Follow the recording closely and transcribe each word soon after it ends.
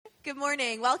Good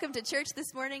morning. Welcome to church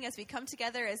this morning as we come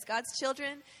together as God's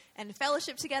children and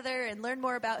fellowship together and learn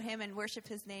more about him and worship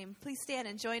his name. Please stand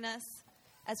and join us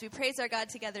as we praise our God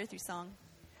together through song.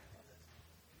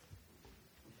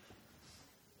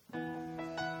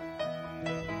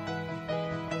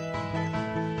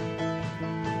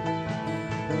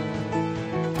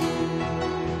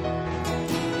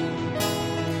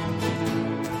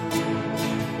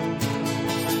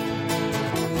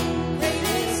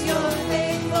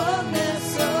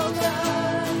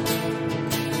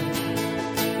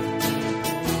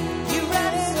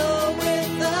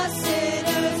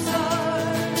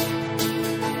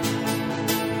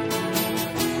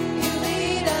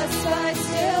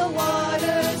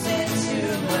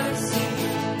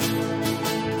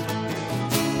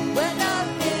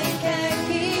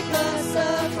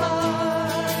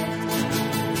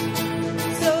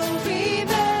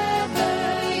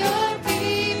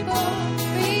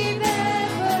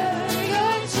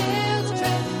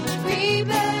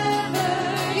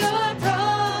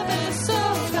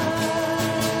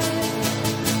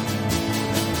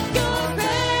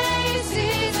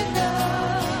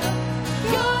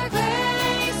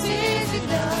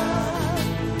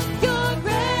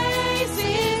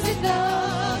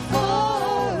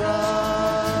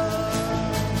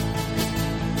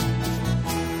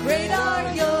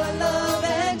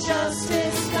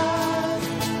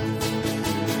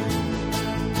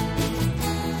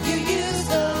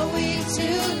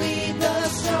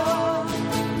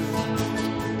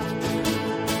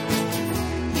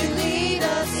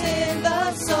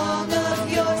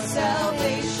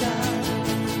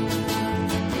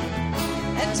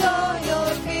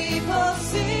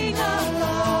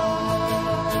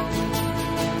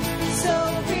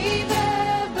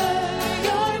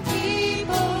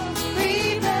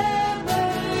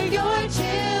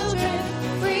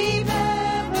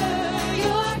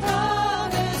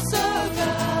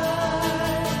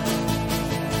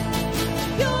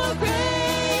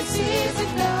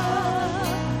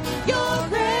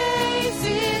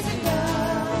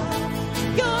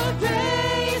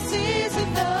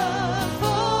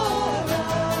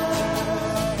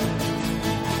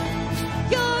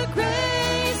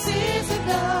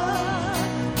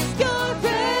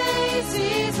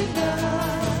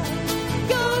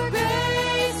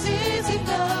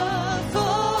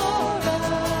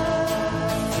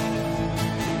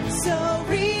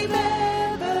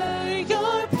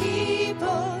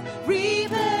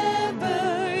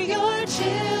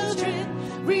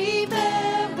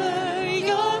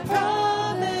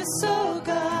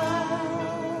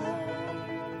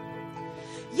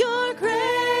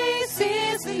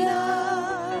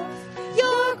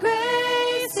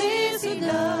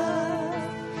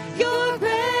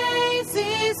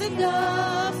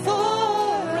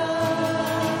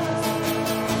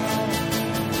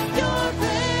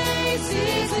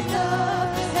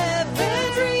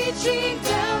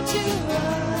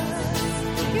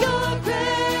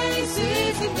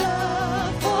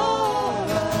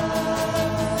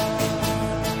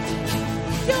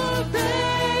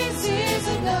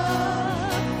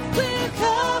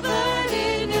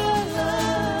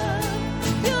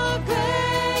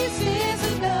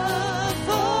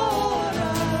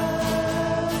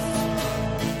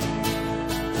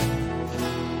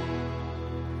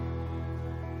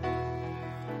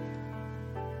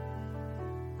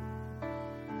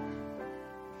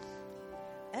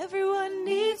 Everyone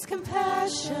needs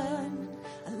compassion,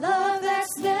 a love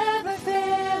that's never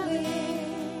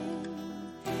failing.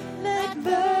 Let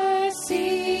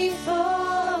mercy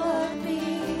for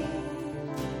me.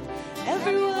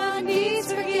 Everyone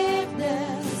needs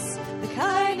forgiveness, the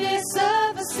kindness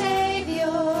of a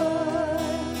Savior,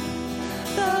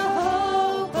 the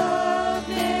hope of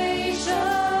nations.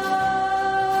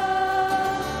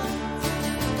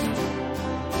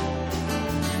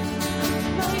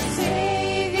 My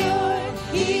Savior,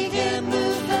 He can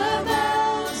move the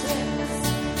mountains.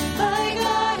 My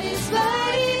God is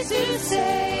mighty to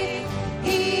save.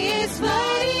 He is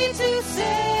mighty to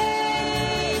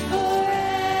save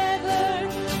forever.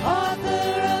 Author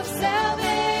of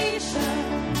salvation.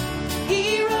 He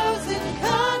rose and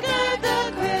conquered the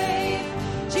grave.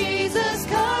 Jesus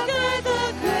conquered the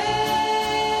grave.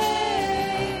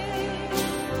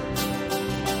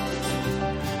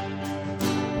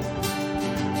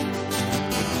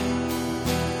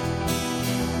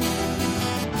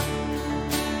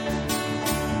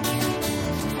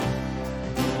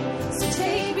 So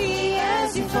take me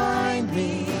as you find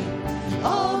me,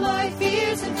 all my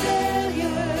fears and failures.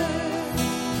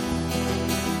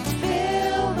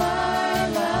 Fill my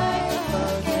life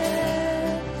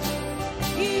again.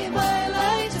 Give my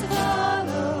life to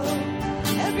follow.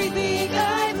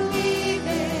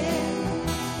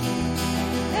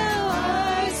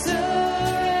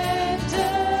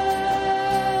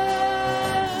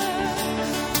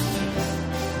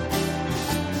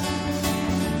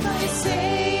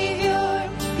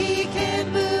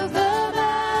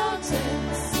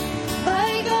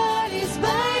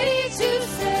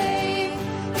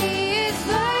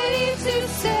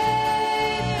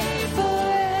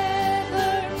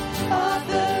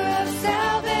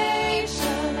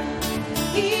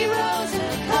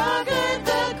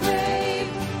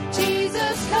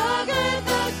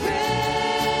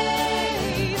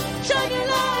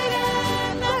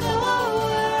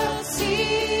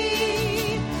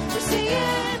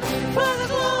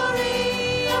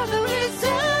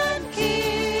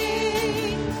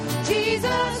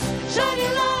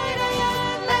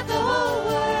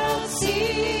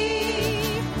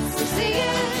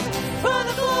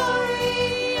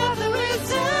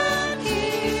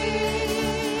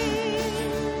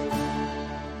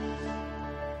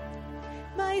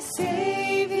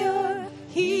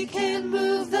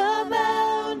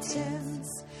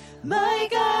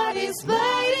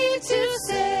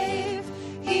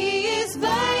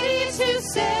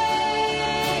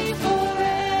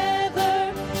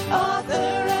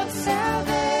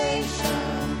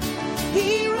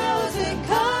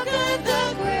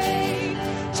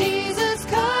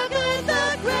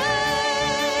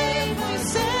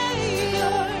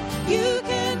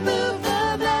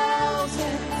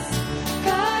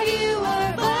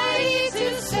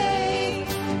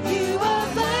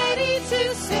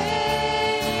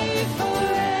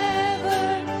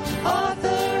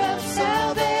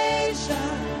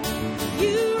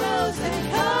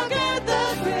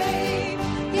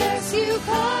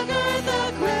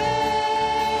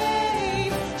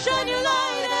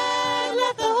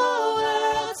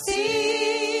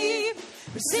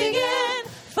 singing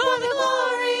for the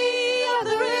glory of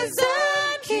the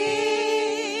risen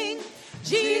King.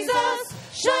 Jesus,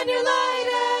 shine your light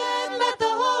and let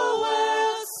the whole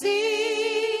world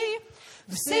see.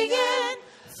 We're singing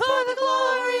for the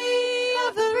glory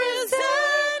of the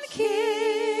risen King.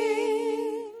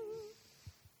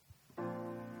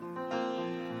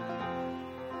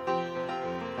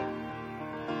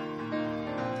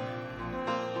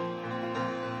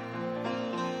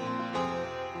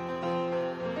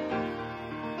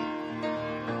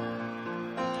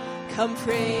 Come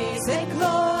praise and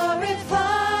glorify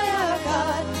our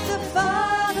God, the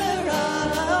Father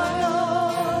of our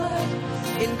Lord.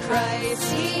 In Christ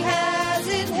He has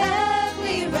in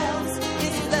heavenly realms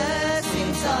His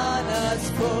blessings on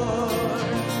us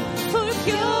poured. For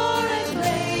pure and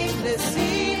blameless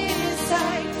in His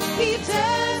sight He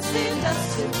destined us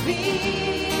to be.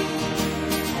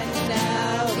 And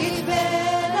now we've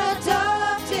been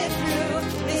adopted through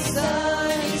His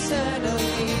Son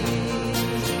eternally.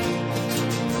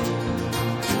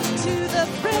 To the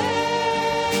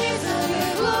praise of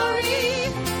your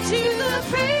glory, to the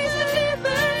praise of your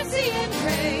mercy and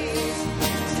grace,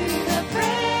 to the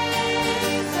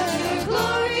praise of your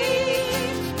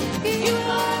glory, you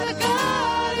are the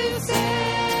God who saves.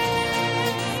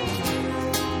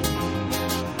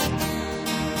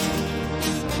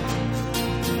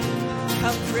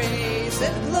 Come praise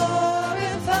and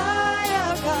glorify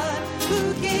our God, who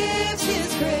gives His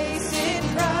grace in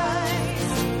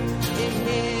Christ. In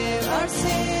Him our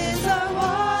sins are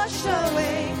washed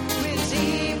away,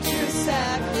 redeemed through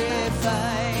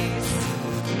sacrifice.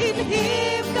 In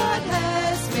Him God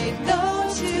has made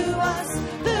known to us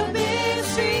the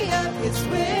mystery of His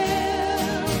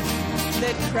will,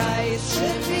 that Christ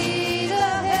should be the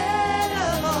head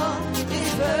of all His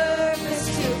purpose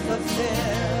to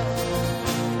fulfill.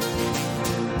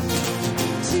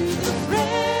 To the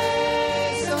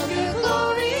praise of your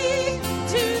glory,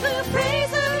 to the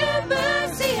praise of your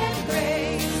mercy and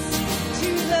grace, to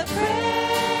the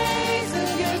praise of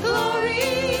your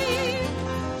glory,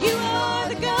 you are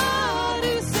the God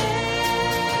who saves.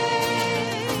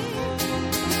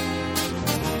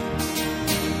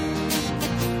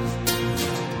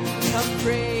 Come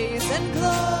praise and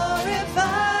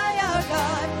glorify our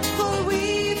God, for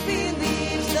we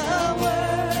believe the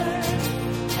word,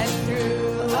 and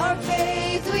through our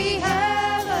faith we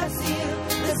have a seal,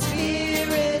 the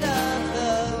Spirit of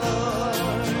the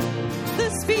Lord. The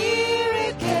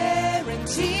Spirit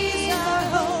guarantees our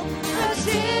hope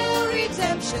until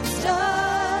redemption's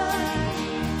done,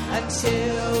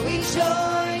 until we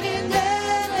join in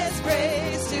endless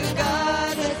praise to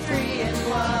God the Three in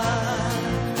One.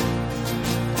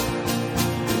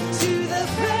 To the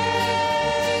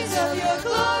praise of your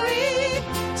glory,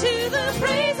 to the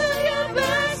praise of your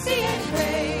mercy and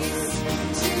grace,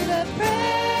 to the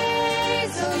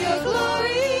praise of your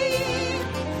glory,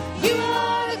 you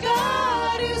are the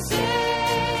God who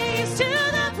saves. To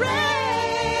the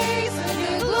praise of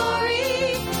your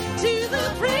glory, to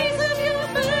the praise of your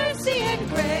mercy and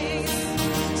grace,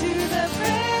 to the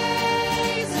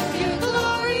praise of your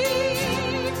glory,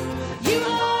 you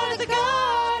are the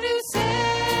God who saves.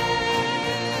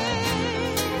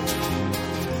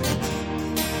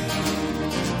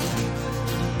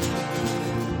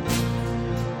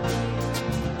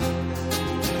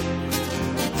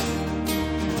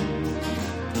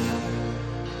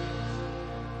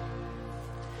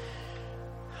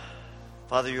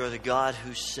 Father, you are the God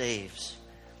who saves,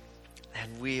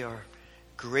 and we are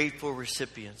grateful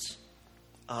recipients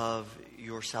of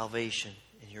your salvation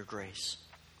and your grace.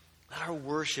 Let our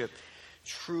worship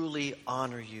truly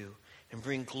honor you and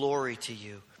bring glory to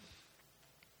you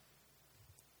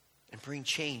and bring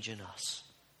change in us.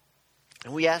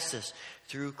 And we ask this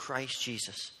through Christ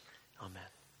Jesus. Amen.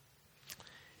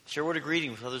 Share a word of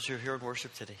greeting with others who are here in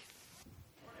worship today.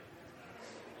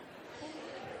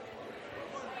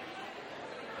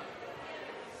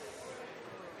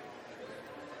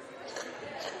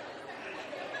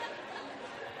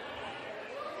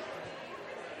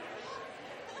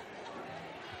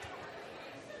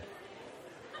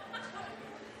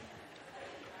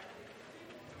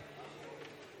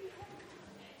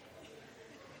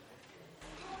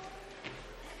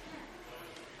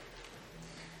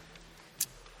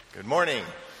 Good morning.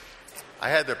 I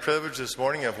had the privilege this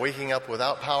morning of waking up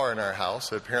without power in our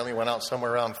house. It apparently went out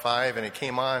somewhere around 5, and it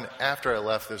came on after I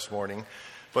left this morning.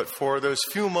 But for those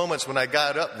few moments when I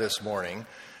got up this morning,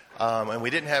 and we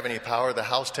didn't have any power. The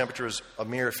house temperature was a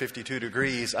mere 52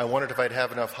 degrees. I wondered if I'd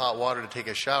have enough hot water to take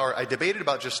a shower. I debated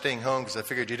about just staying home because I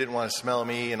figured you didn't want to smell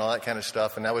me and all that kind of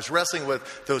stuff. And I was wrestling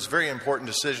with those very important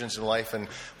decisions in life and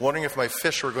wondering if my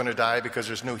fish were going to die because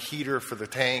there's no heater for the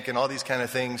tank and all these kind of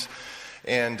things.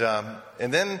 And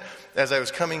then as I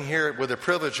was coming here with the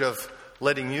privilege of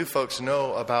letting you folks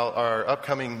know about our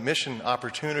upcoming mission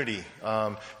opportunity.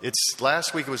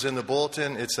 Last week it was in the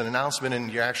bulletin. It's an announcement in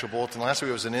your actual bulletin. Last week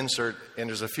it was an insert, and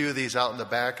there's a few of these out in the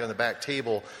back on the back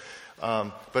table.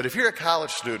 But if you're a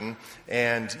college student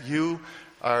and you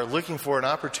are looking for an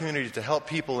opportunity to help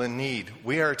people in need,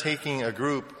 we are taking a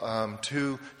group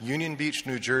to Union Beach,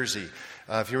 New Jersey.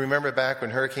 If you remember back when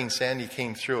Hurricane Sandy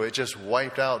came through, it just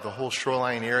wiped out the whole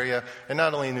shoreline area, and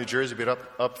not only in New Jersey, but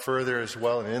up further as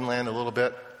well, and inland a little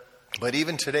bit. But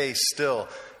even today, still,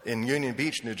 in Union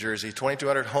Beach, New Jersey,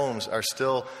 2,200 homes are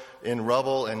still in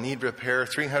rubble and need repair.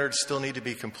 300 still need to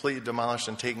be completely demolished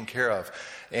and taken care of.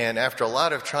 And after a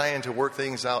lot of trying to work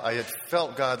things out, I had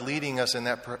felt God leading us in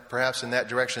that, perhaps in that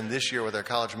direction this year with our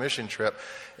college mission trip.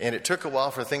 And it took a while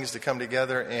for things to come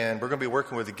together, and we're going to be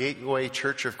working with the Gateway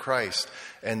Church of Christ.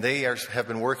 And they have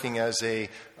been working as a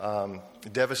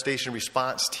devastation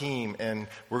response team, and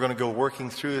we're going to go working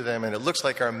through them. And it looks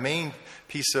like our main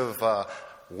piece of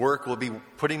work will be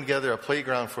putting together a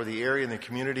playground for the area and the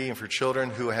community and for children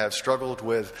who have struggled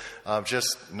with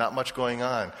just not much going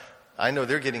on. I know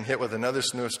they're getting hit with another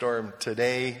snowstorm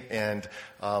today, and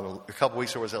a couple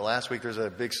weeks, or was it last week, there's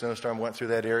a big snowstorm went through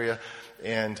that area.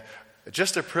 And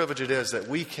just a privilege it is that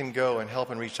we can go and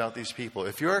help and reach out to these people.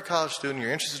 If you're a college student,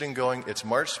 you're interested in going, it's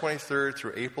March 23rd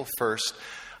through April 1st.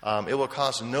 It will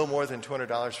cost no more than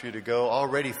 $200 for you to go.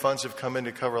 Already funds have come in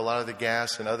to cover a lot of the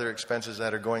gas and other expenses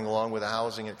that are going along with the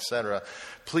housing, etc.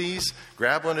 Please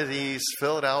grab one of these,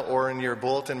 fill it out, or in your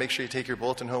bulletin, make sure you take your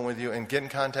bulletin home with you and get in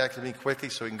contact with me quickly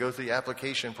so we can go through the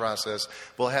application process.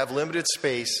 We'll have limited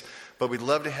space, but we'd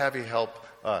love to have you help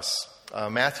us.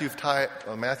 Matthew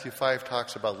 5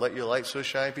 talks about let your light so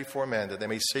shine before men that they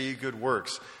may see your good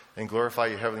works and glorify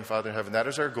your Heavenly Father in heaven. That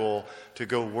is our goal, to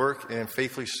go work and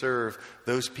faithfully serve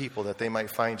those people that they might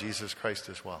find Jesus Christ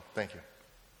as well. Thank you.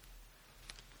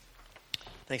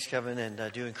 Thanks, Kevin, and I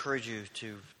do encourage you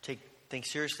to think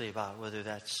seriously about whether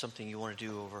that's something you want to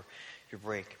do over your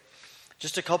break.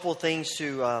 Just a couple of things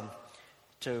to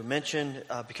mention.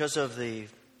 Because of the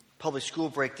public school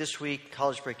break this week,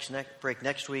 college break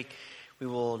next week, we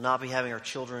will not be having our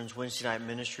children's Wednesday night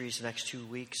ministries the next 2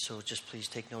 weeks, so just please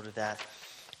take note of that.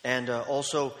 And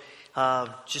also,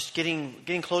 just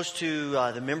getting close to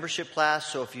the membership class.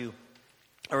 So if you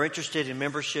are interested in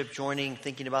membership, joining,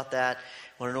 thinking about that,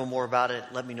 want to know more about it,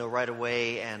 let me know right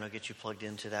away, and I'll get you plugged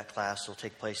into that class. It'll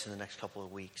take place in the next couple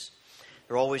of weeks.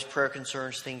 There are always prayer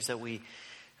concerns, things that we're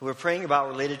praying about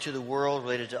related to the world,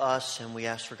 related to us, and we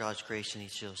ask for God's grace in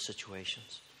each of those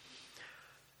situations.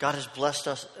 God has blessed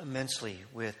us immensely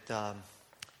with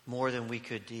more than we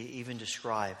could even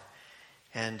describe.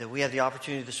 And we have the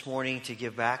opportunity this morning to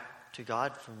give back to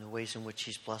God from the ways in which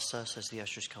He's blessed us as the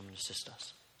ushers come and assist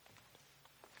us.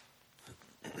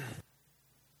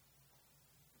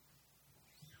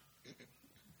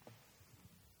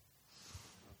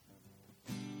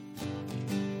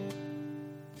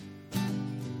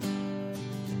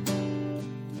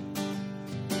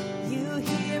 You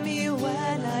hear me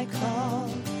when I call.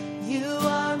 You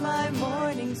are my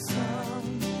morning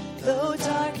song. Though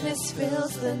darkness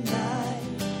fills the night,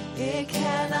 it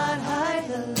cannot hide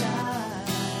the light.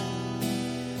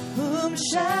 Whom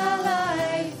shall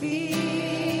I fear?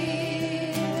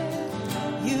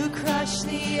 You crush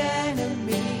the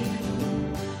enemy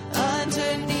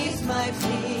underneath my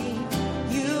feet.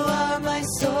 You are my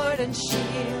sword and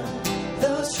shield.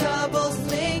 Those troubles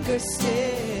linger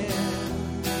still.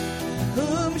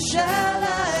 Whom shall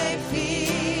I fear?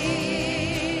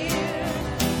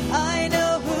 I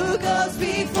know who goes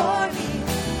before me.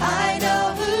 I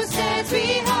know who stands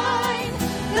behind.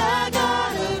 The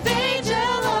God of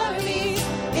angel armies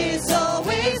is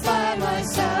always by my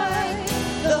side.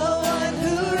 The one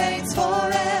who reigns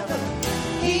forever,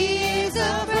 He is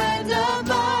a friend of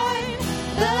mine.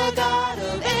 The God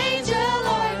of angel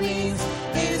armies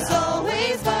is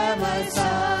always by my side.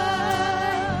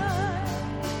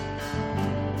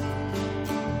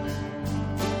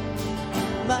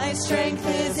 My strength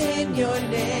is in your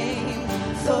name,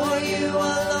 for you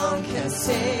alone can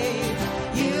save.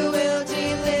 You will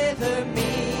deliver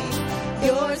me.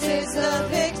 Yours is the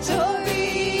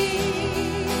victory.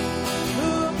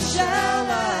 Whom shall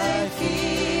I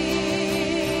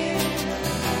fear?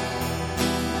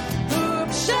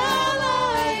 Whom shall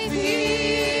I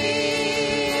fear?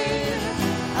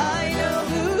 I know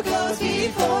who goes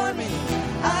before me.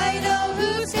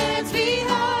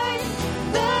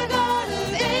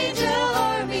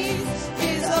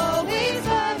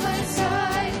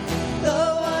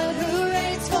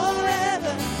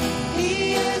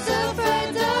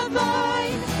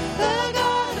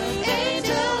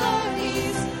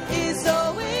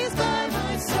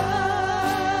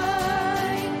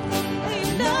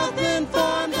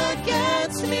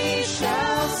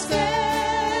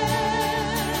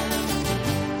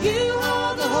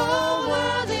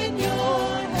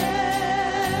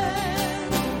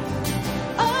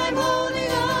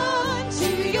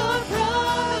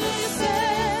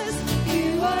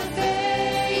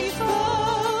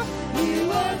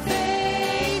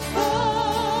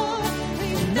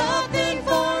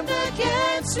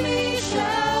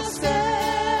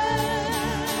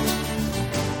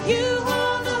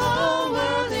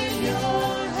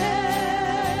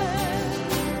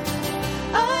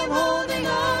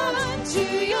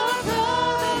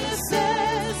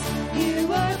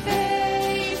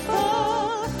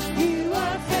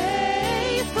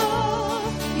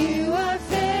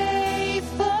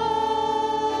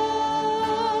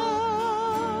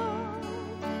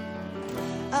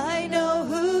 I know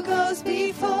who goes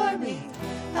before me.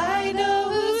 I know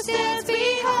who stands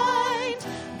behind.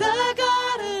 The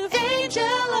God of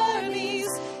angel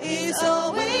armies is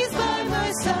always by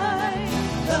my side.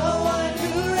 The one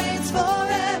who reigns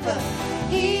forever,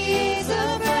 he is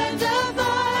a friend of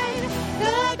mine.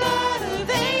 The God of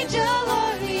angel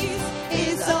armies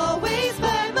is always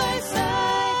by my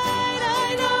side.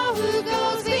 I know who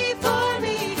goes before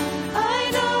me.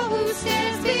 I know who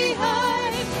stands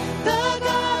behind. The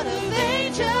God of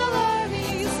angel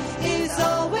armies is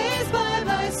always by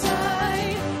my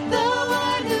side. The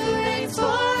one who reigns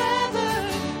forever,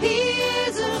 he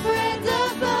is a friend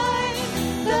of mine.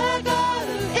 The God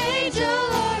of angel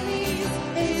armies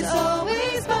is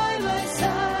always by my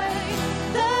side.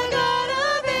 The God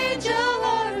of angel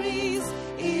armies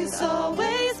is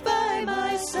always by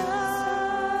my side.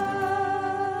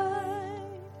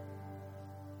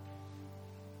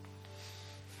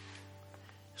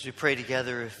 As we pray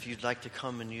together, if you'd like to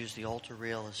come and use the altar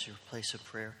rail as your place of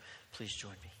prayer, please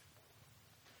join me.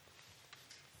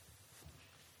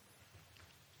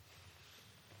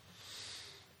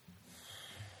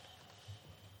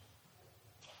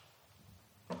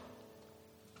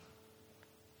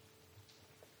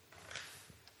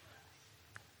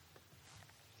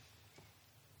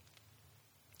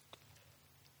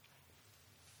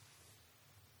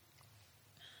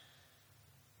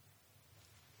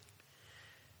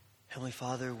 Heavenly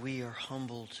Father, we are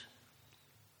humbled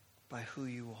by who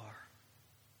you are.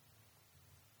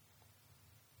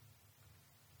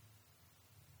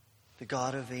 The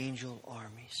God of angel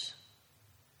armies,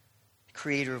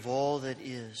 creator of all that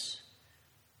is,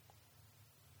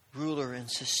 ruler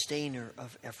and sustainer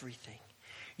of everything.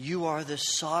 You are the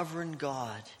sovereign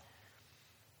God.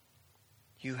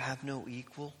 You have no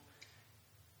equal.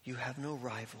 You have no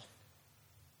rival.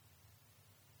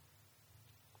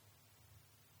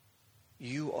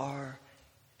 You are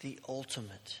the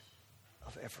ultimate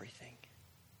of everything.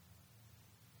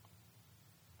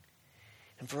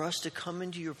 And for us to come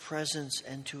into your presence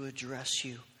and to address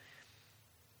you,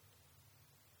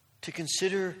 to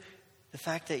consider the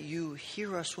fact that you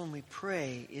hear us when we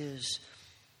pray is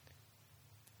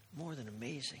more than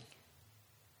amazing.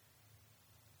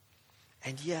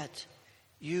 And yet,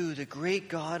 you, the great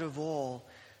God of all,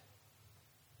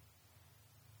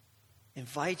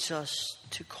 invites us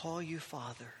to call you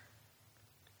Father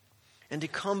and to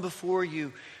come before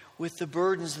you with the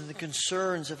burdens and the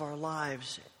concerns of our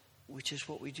lives, which is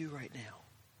what we do right now.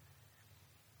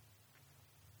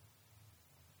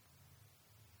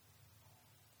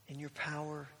 In your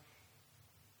power,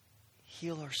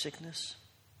 heal our sickness,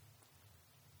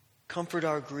 comfort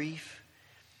our grief,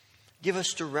 give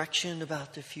us direction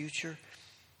about the future,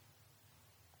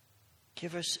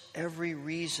 give us every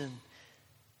reason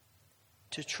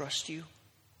to trust you.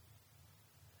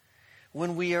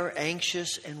 When we are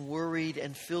anxious and worried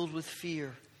and filled with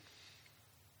fear,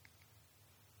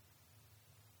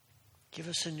 give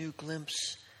us a new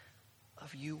glimpse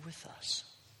of you with us.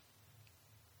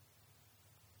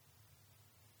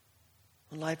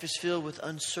 When life is filled with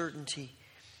uncertainty,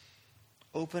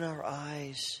 open our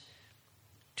eyes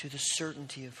to the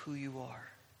certainty of who you are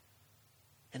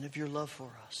and of your love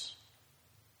for us.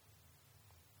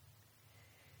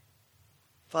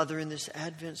 Father, in this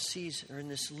Advent season, or in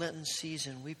this Lenten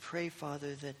season, we pray,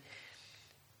 Father,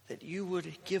 that you would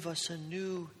give us a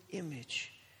new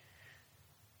image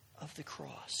of the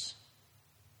cross.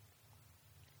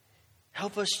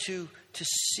 Help us to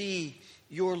see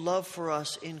your love for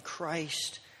us in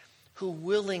Christ, who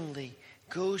willingly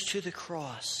goes to the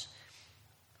cross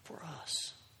for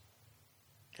us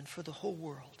and for the whole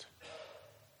world.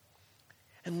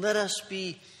 And let us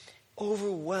be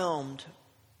overwhelmed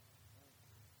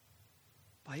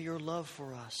by your love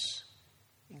for us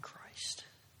in Christ.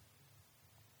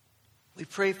 We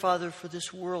pray, Father, for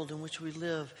this world in which we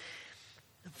live,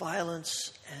 the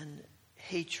violence and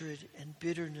hatred and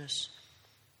bitterness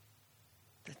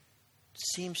that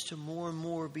seems to more and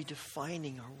more be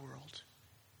defining our world.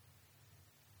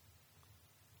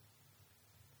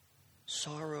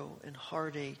 Sorrow and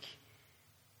heartache,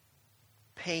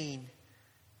 pain,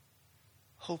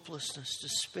 hopelessness,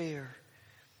 despair.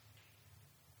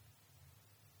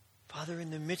 Father, in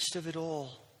the midst of it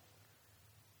all,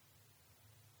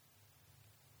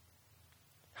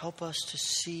 help us to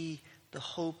see the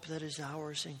hope that is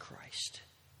ours in Christ.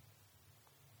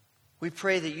 We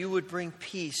pray that you would bring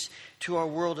peace to our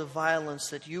world of violence,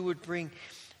 that you would bring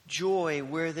joy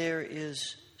where there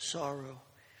is sorrow,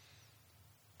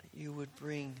 that you would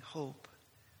bring hope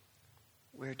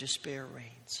where despair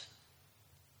reigns.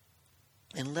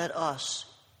 And let us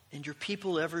and your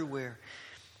people everywhere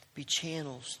be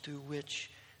channels through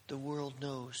which the world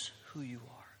knows who you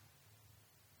are.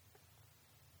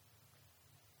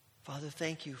 Father,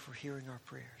 thank you for hearing our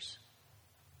prayers.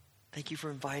 Thank you for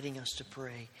inviting us to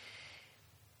pray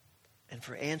and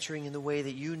for answering in the way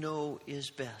that you know is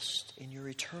best in your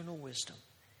eternal wisdom.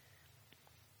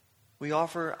 We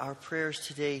offer our prayers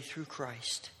today through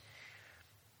Christ,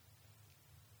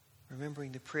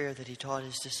 remembering the prayer that he taught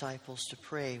his disciples to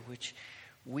pray, which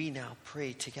we now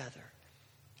pray together.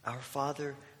 Our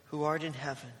Father, who art in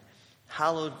heaven,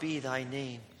 hallowed be thy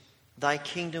name. Thy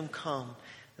kingdom come,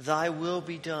 thy will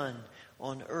be done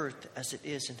on earth as it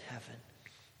is in heaven.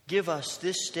 Give us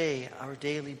this day our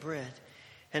daily bread,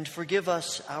 and forgive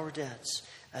us our debts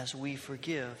as we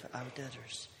forgive our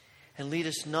debtors. And lead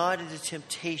us not into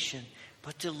temptation,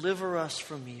 but deliver us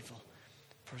from evil.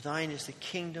 For thine is the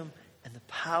kingdom and the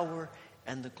power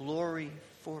and the glory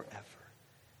forever.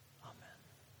 Amen.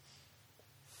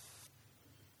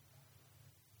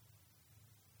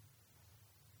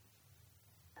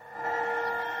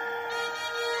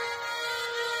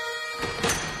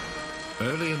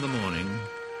 Early in the morning,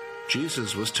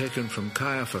 Jesus was taken from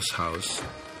Caiaphas' house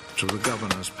to the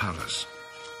governor's palace.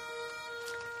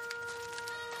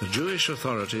 The Jewish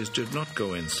authorities did not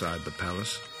go inside the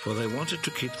palace, for they wanted to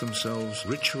keep themselves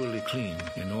ritually clean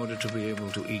in order to be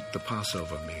able to eat the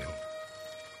Passover meal.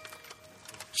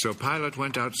 So Pilate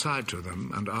went outside to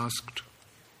them and asked,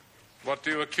 "What do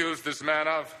you accuse this man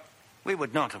of?" We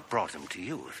would not have brought him to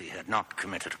you if he had not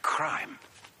committed a crime.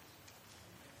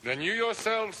 Then you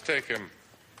yourselves take him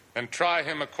and try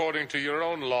him according to your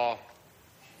own law.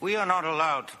 We are not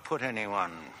allowed to put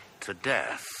anyone to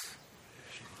death.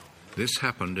 This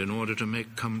happened in order to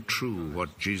make come true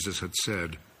what Jesus had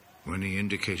said when he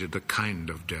indicated the kind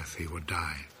of death he would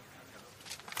die.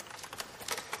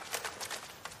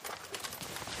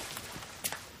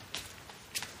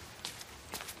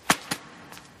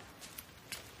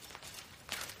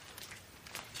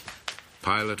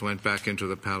 Pilate went back into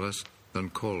the palace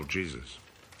and called Jesus.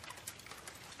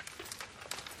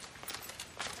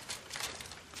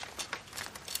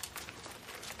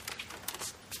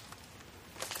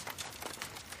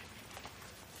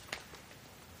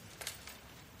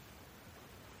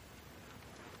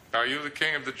 Are you the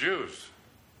king of the Jews?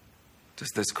 Does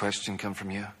this question come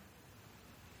from you?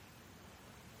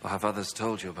 Or have others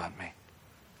told you about me?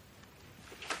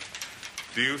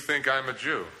 Do you think I'm a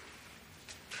Jew?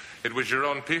 It was your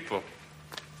own people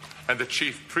and the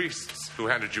chief priests who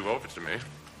handed you over to me.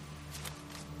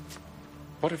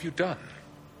 What have you done?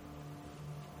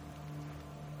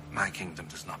 My kingdom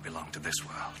does not belong to this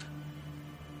world.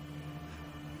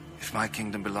 If my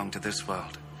kingdom belonged to this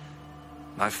world,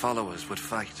 my followers would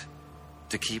fight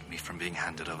to keep me from being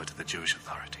handed over to the Jewish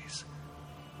authorities.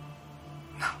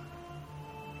 No.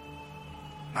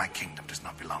 My kingdom does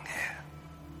not belong here.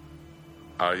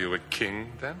 Are you a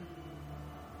king, then?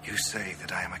 You say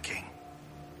that I am a king.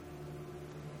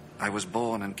 I was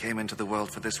born and came into the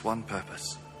world for this one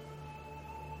purpose: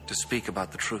 to speak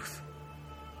about the truth.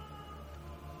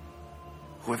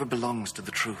 Whoever belongs to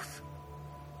the truth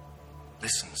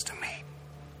listens to me.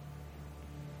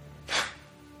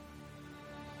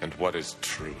 And what is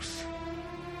truth?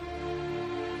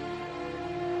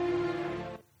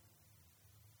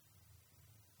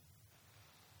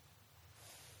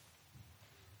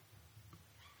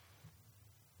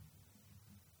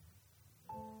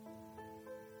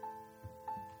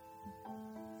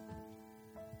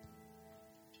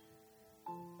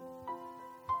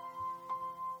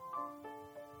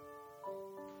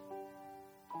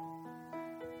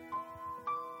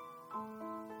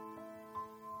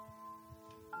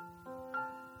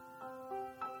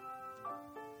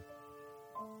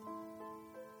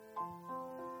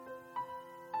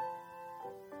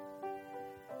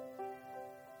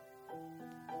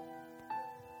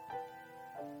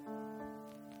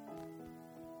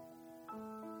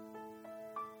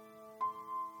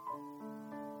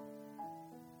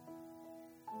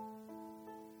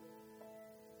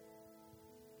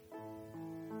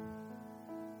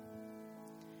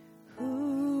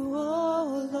 Who,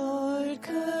 O Lord,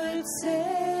 could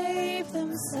save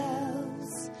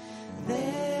themselves?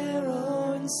 Their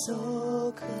own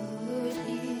soul could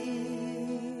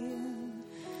heal.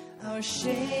 Our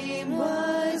shame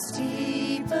was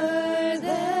deeper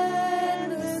than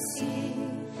the sea.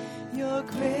 Your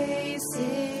grace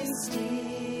is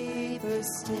deeper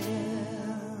still.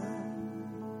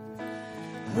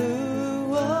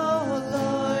 Who, O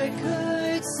Lord,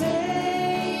 could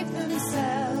save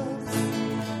themselves?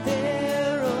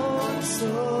 Their own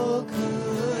soul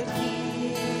could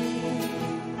heal.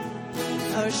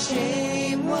 Our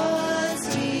shame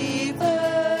was deeper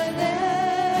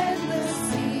than the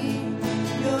sea.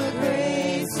 Your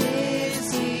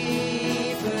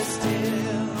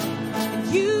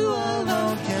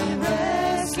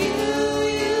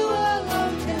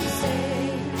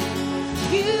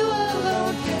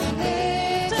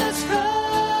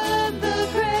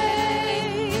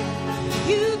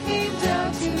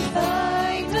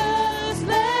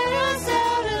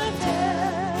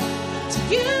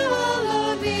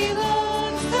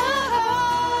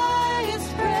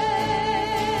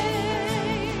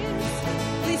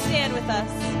stand with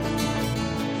us.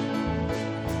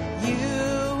 You,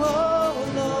 oh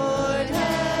Lord,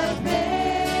 have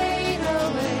made a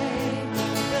way,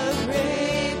 the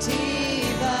great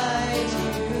divide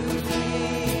you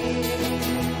create.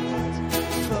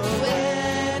 For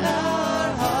when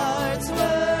our hearts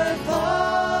were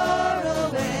far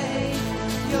away,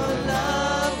 your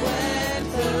love went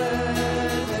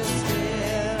further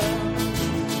still.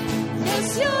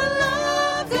 Yes, your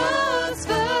love goes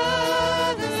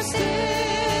further still.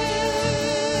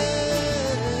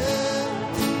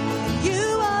 You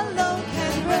alone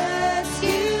can rescue,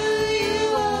 you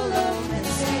alone can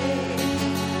save,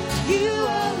 you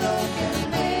alone can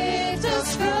lift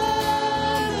us from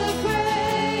the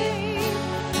grave.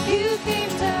 You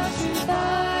came down to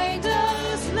find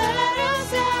us, let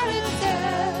us out in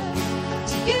death.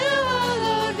 To you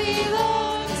alone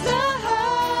belongs the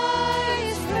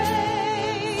highest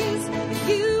praise.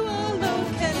 You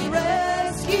alone can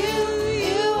rescue,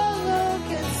 you alone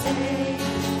can save,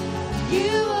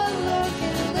 you alone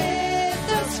can lift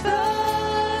us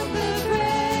from the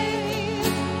grave.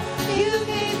 You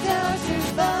came down to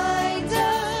find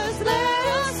us, let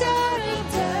us out in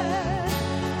death.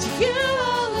 To you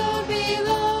alone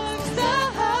belongs the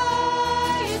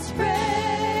highest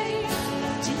praise.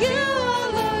 To you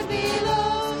alone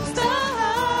belongs the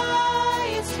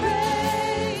highest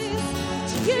praise.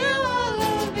 To you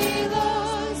alone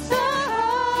belongs the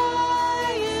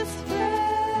highest praise.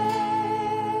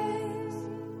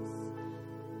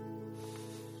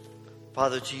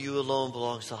 Father, to you alone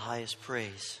belongs the highest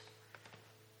praise.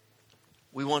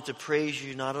 We want to praise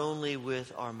you not only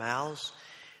with our mouths,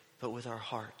 but with our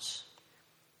hearts.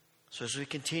 So as we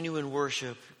continue in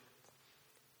worship,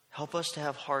 help us to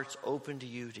have hearts open to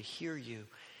you, to hear you,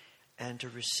 and to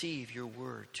receive your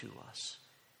word to us,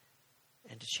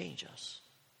 and to change us.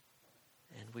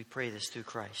 And we pray this through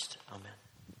Christ. Amen.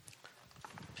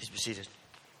 Please be seated.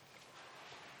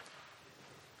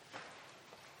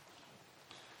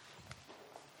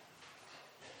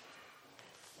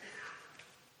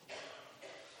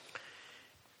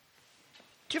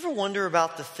 Do you ever wonder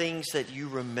about the things that you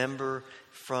remember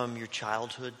from your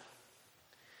childhood?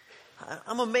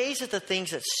 I'm amazed at the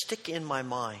things that stick in my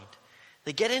mind.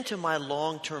 They get into my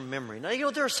long-term memory.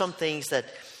 Now, there are some things that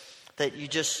you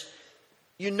just,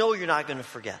 you're not going to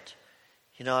forget.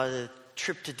 The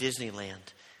trip to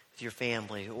Disneyland with your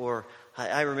family. Or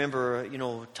I remember,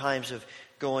 times of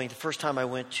going, the first time I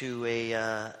went to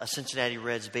a Cincinnati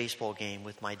Reds baseball game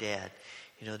with my dad.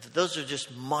 Those are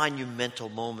just monumental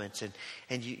moments,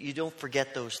 and you don't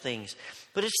forget those things.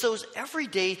 But it's those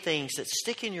everyday things that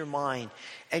stick in your mind,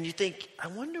 and you think, I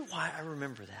wonder why I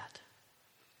remember that.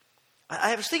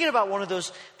 I was thinking about one of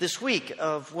those this week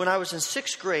of when I was in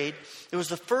 6th grade. It was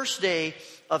the first day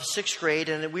of 6th grade,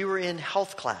 and we were in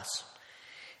health class.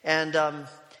 And, no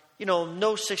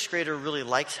 6th grader really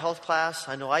likes health class.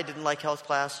 I know I didn't like health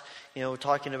class,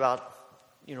 talking about,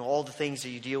 all the things that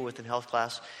you deal with in health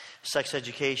class. Sex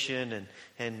education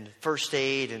and first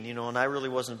aid and I really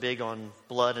wasn't big on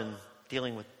blood and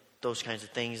dealing with those kinds of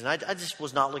things. And I just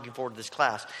was not looking forward to this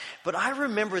class. But I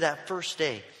remember that first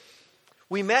day.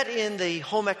 We met in the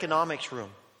home economics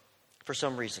room for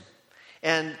some reason.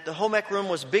 And the home ec room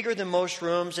was bigger than most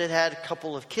rooms. It had a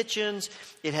couple of kitchens.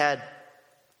 It had,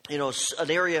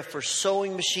 an area for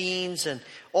sewing machines and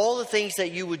all the things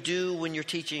that you would do when you're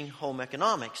teaching home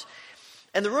economics.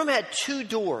 And the room had 2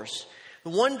 doors.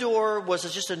 One door was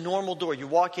just a normal door. You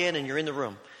walk in and you're in the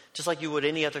room, just like you would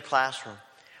any other classroom.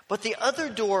 But the other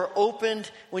door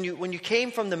opened when you came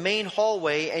from the main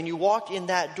hallway and you walked in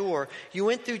that door. You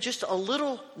went through just a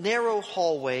little narrow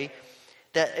hallway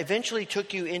that eventually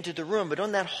took you into the room. But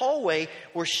on that hallway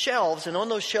were shelves, and on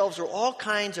those shelves were all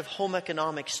kinds of home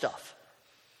economic stuff.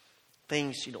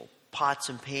 Things, pots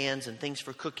and pans and things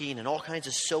for cooking and all kinds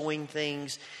of sewing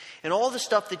things and all the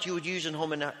stuff that you would use in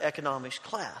home economics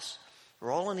class.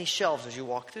 We're all on these shelves as you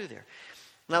walk through there.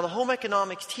 Now, the home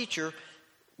economics teacher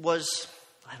was,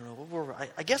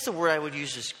 I guess the word I would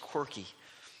use is quirky.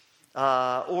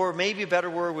 Or maybe a better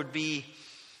word would be,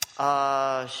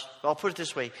 I'll put it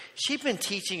this way. She'd been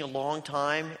teaching a long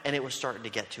time, and it was starting to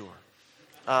get to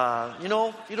her. You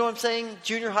know what I'm saying?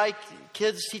 Junior high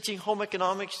kids teaching home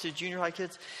economics to junior high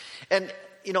kids. And,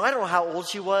 I don't know how old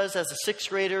she was as a 6th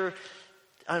grader.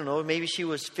 I don't know, maybe she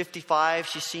was 55.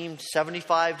 She seemed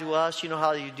 75 to us. You know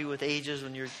how you do with ages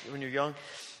when you're young.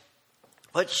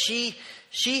 But she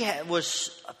was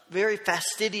a very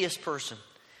fastidious person.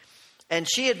 And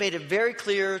she had made it very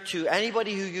clear to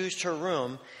anybody who used her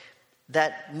room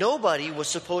that nobody was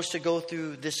supposed to go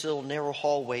through this little narrow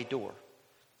hallway door.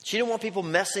 She didn't want people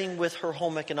messing with her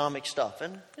home economic stuff.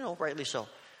 And, rightly so.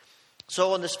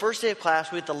 So on this first day of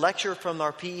class, we had the lecture from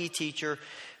our PE teacher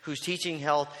who's teaching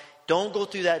health. Don't go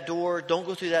through that door. Don't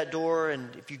go through that door.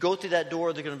 And if you go through that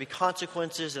door, there are going to be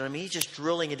consequences. And I mean, he's just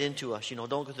drilling it into us. Don't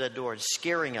go through that door. And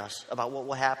scaring us about what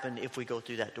will happen if we go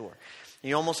through that door. And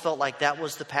you almost felt like that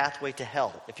was the pathway to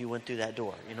hell if you went through that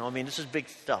door. This is big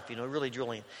stuff, really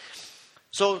drilling.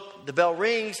 So the bell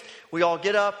rings. We all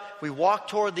get up. We walk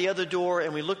toward the other door.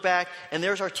 And we look back. And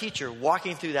there's our teacher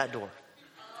walking through that door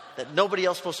that nobody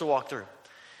else is supposed to walk through.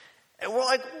 And we're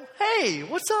like, hey,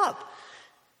 what's up?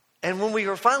 And when we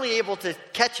were finally able to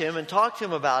catch him and talk to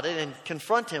him about it and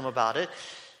confront him about it,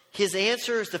 his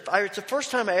answer is it's the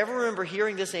first time I ever remember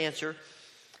hearing this answer,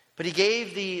 but he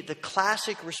gave the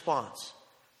classic response.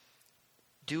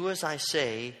 Do as I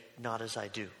say, not as I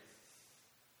do.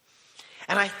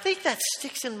 And I think that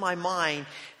sticks in my mind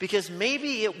because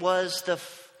maybe it was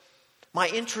my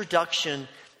introduction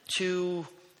to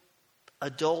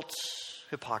adult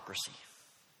hypocrisy.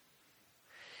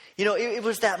 It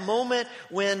was that moment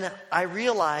when I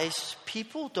realized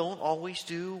people don't always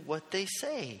do what they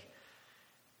say.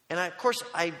 And I'm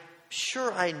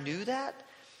sure I knew that,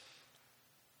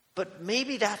 but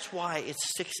maybe that's why it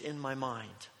sticks in my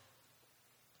mind.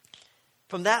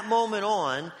 From that moment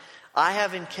on, I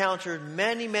have encountered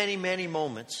many, many, many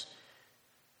moments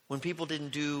when people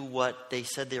didn't do what they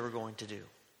said they were going to do,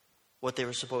 what they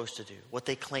were supposed to do, what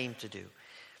they claimed to do.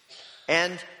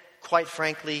 And quite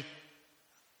frankly,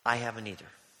 I haven't either.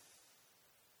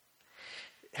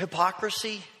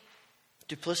 Hypocrisy,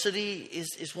 duplicity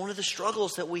is one of the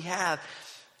struggles that we have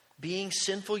being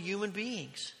sinful human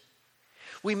beings.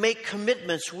 We make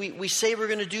commitments. We say we're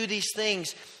going to do these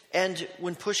things. And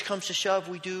when push comes to shove,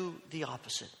 we do the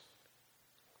opposite.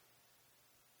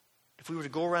 If we were to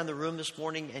go around the room this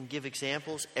morning and give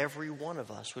examples, every one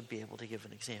of us would be able to give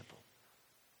an example.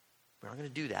 We're not going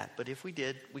to do that, but if we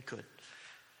did, we could.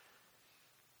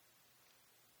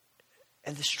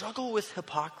 And the struggle with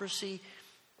hypocrisy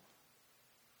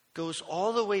goes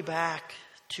all the way back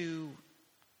to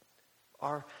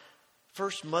our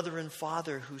first mother and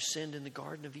father who sinned in the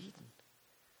Garden of Eden.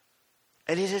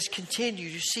 And it has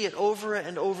continued. You see it over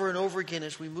and over and over again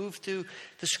as we move through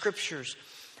the scriptures.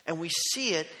 And we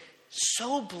see it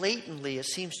so blatantly, it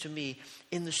seems to me,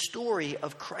 in the story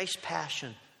of Christ's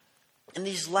passion. In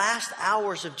these last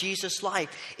hours of Jesus' life,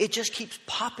 it just keeps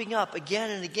popping up again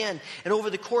and again. And over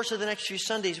the course of the next few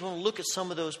Sundays, we want to look at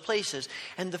some of those places.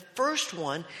 And the first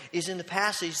one is in the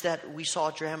passage that we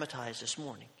saw dramatized this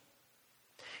morning.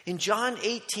 In John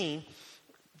 18,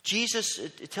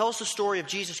 it tells the story of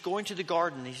Jesus going to the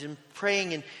garden. He's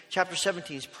praying in chapter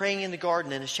 17. He's praying in the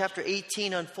garden. And as chapter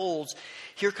 18 unfolds,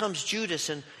 here comes Judas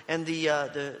and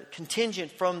the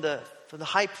contingent from the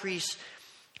high priest's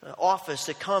office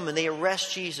that come and they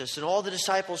arrest Jesus, and all the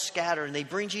disciples scatter and they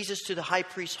bring Jesus to the high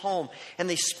priest's home and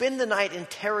they spend the night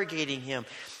interrogating him,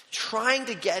 trying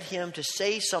to get him to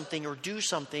say something or do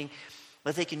something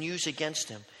that they can use against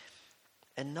him.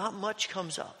 And not much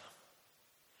comes up.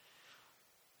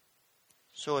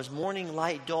 So as morning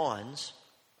light dawns,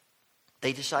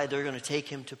 they decide they're going to take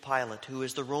him to Pilate, who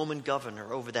is the Roman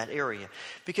governor over that area.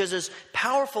 Because as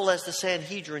powerful as the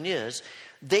Sanhedrin is,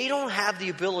 they don't have the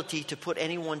ability to put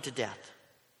anyone to death.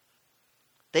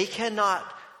 They cannot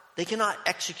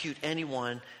execute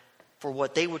anyone for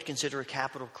what they would consider a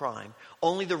capital crime.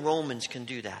 Only the Romans can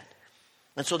do that.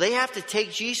 And so they have to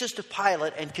take Jesus to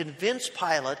Pilate and convince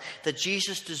Pilate that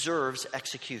Jesus deserves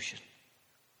execution.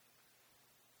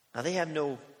 Now they have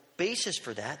no basis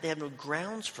for that. They have no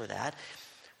grounds for that.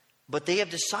 But they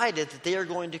have decided that they are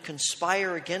going to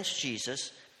conspire against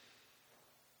Jesus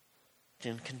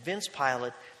to convince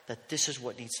Pilate that this is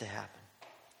what needs to happen.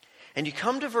 And you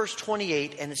come to verse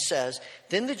 28 and it says,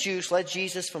 Then the Jews led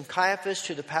Jesus from Caiaphas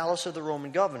to the palace of the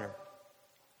Roman governor.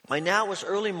 By now it was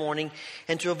early morning,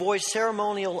 and to avoid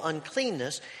ceremonial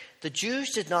uncleanness, the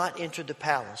Jews did not enter the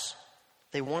palace.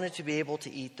 They wanted to be able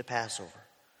to eat the Passover.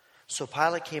 So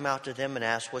Pilate came out to them and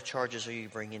asked, What charges are you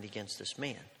bringing against this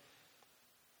man?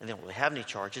 And they don't really have any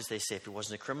charges. They say, if he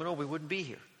wasn't a criminal, we wouldn't be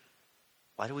here.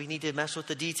 Why do we need to mess with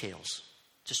the details?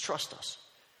 Just trust us.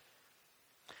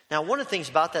 Now, one of the things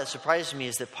about that surprises me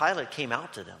is that Pilate came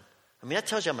out to them. I mean, that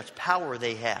tells you how much power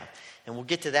they have. And we'll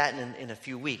get to that in a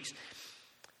few weeks.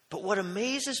 But what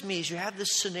amazes me is you have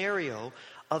this scenario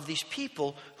of these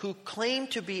people who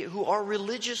who are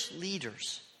religious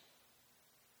leaders.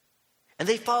 And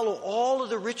they follow all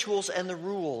of the rituals and the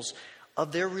rules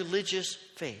of their religious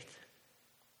faith.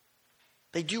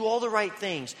 They do all the right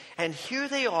things. And here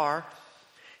they are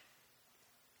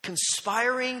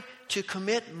conspiring to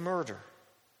commit murder.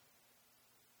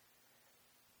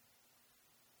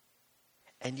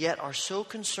 And yet are so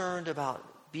concerned about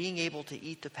being able to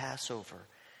eat the Passover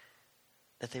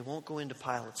that they won't go into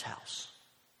Pilate's house.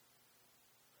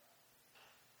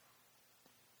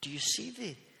 Do you see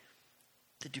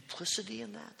the duplicity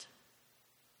in that?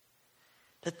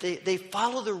 That they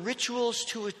follow the rituals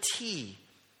to a T,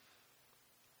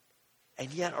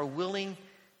 and yet are willing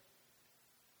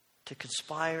to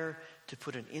conspire to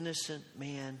put an innocent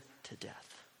man to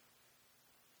death.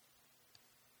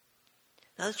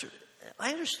 Now,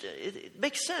 I understand. It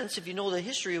makes sense if you know the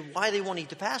history of why they won't eat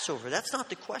the Passover. That's not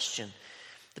the question.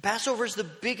 The Passover is the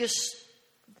biggest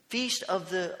feast of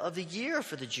the year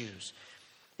for the Jews.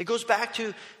 It goes back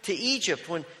to Egypt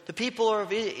when the people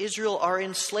of Israel are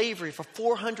in slavery. For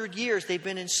 400 years they've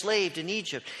been enslaved in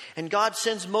Egypt. And God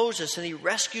sends Moses and he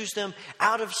rescues them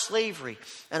out of slavery.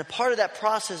 And a part of that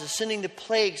process is sending the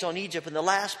plagues on Egypt. And the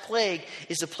last plague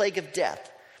is the plague of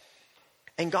death.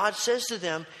 And God says to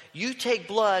them, you take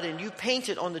blood and you paint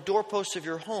it on the doorposts of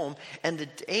your home, and the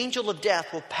angel of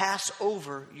death will pass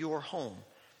over your home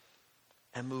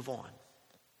and move on.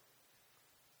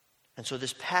 And so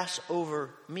this Passover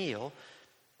meal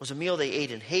was a meal they ate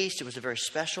in haste. It was a very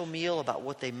special meal about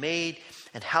what they made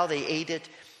and how they ate it.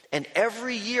 And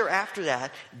every year after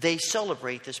that, they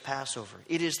celebrate this Passover.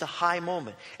 It is the high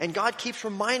moment. And God keeps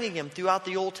reminding them throughout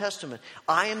the Old Testament,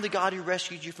 I am the God who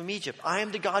rescued you from Egypt. I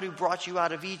am the God who brought you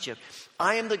out of Egypt.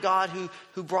 I am the God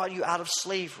who brought you out of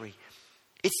slavery.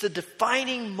 It's the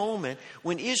defining moment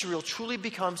when Israel truly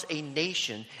becomes a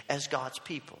nation as God's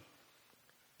people.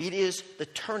 It is the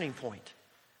turning point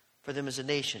for them as a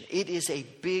nation. It is a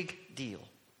big deal.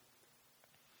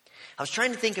 I was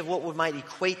trying to think of what might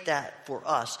equate that for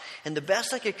us, and the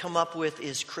best I could come up with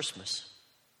is Christmas.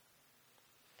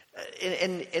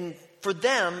 And for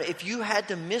them, if you had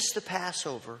to miss the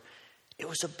Passover, it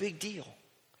was a big deal.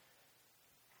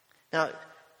 Now,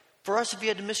 for us, if you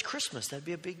had to miss Christmas, that'd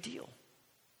be a big deal.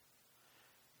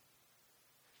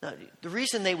 Now, the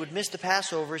reason they would miss the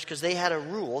Passover is because they had a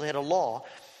rule, they had a law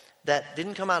that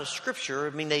didn't come out of Scripture.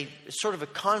 I mean, it's sort of a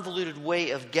convoluted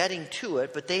way of getting to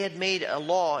it, but they had made a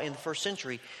law in the first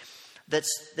century that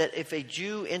if a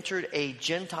Jew entered a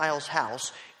Gentile's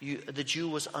house, the Jew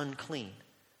was unclean.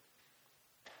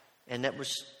 And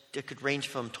it could range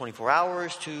from 24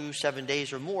 hours to 7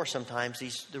 days or more sometimes,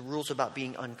 the rules about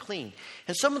being unclean.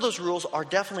 And some of those rules are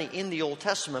definitely in the Old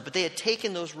Testament, but they had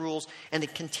taken those rules and they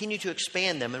continued to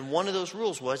expand them. And one of those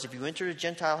rules was if you entered a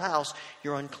Gentile house,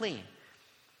 you're unclean.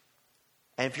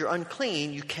 And if you're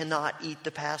unclean, you cannot eat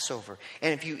the Passover.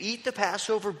 And if you eat the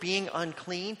Passover being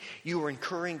unclean, you are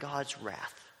incurring God's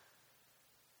wrath.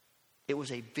 It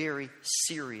was a very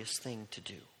serious thing to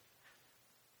do. It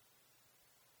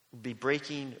would be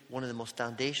breaking one of the most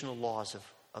foundational laws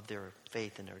of their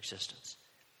faith and their existence.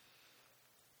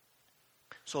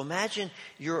 So imagine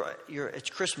it's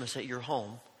Christmas at your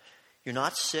home. You're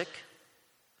not sick.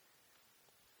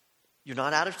 You're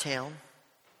not out of town.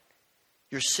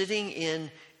 You're sitting in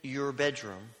your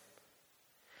bedroom,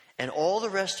 and all the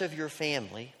rest of your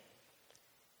family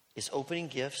is opening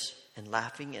gifts and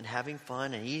laughing and having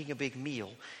fun and eating a big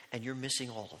meal, and you're missing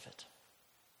all of it.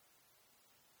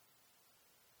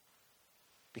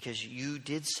 Because you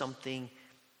did something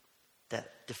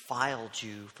that defiled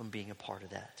you from being a part of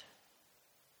that.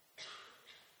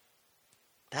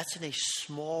 That's in a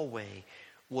small way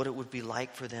what it would be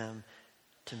like for them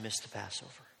to miss the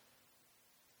Passover.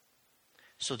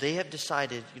 So they have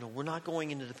decided, we're not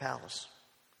going into the palace.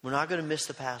 We're not going to miss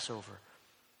the Passover.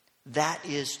 That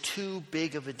is too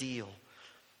big of a deal.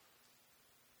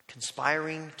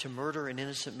 Conspiring to murder an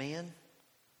innocent man?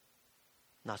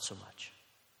 Not so much.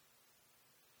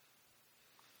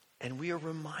 And we are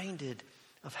reminded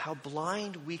of how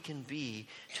blind we can be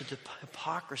to the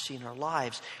hypocrisy in our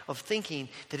lives of thinking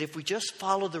that if we just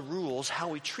follow the rules, how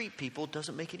we treat people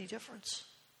doesn't make any difference.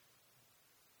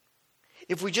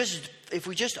 If we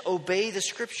just obey the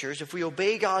Scriptures, if we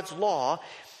obey God's law,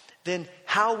 then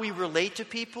how we relate to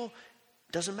people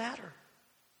doesn't matter.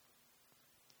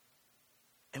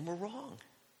 And we're wrong.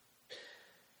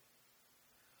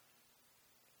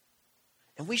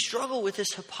 And we struggle with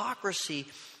this hypocrisy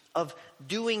of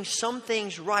doing some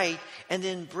things right and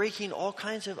then breaking all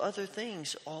kinds of other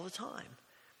things all the time.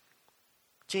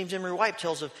 James Emery White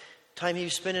tells of time he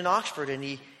spent in Oxford, and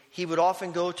he would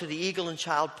often go to the Eagle and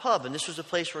Child pub. And this was a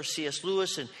place where C.S.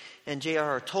 Lewis and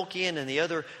J.R.R. Tolkien and the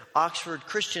other Oxford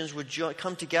Christians would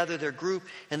come together, their group,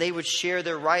 and they would share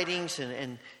their writings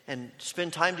and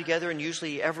spend time together. And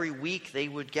usually every week they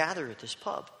would gather at this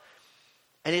pub.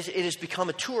 And it has become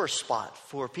a tourist spot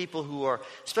for people who are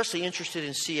especially interested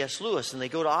in C.S. Lewis. And they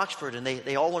go to Oxford and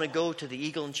they all want to go to the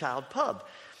Eagle and Child pub.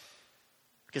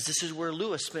 Because this is where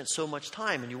Lewis spent so much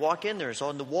time. And you walk in there, it's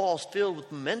on the walls filled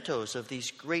with mementos of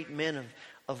these great men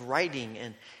of writing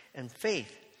and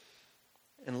faith.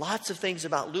 And lots of things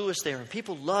about Lewis there. And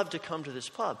people love to come to this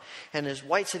pub. And as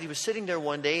White said, he was sitting there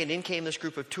one day, and in came this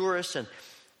group of tourists, and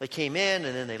they came in,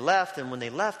 and then they left. And when they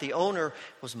left, the owner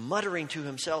was muttering to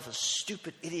himself, "A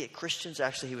stupid idiot Christians."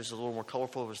 Actually, he was a little more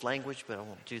colorful with his language, but I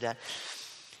won't do that.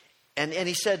 And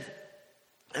he said,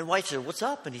 and White said, "What's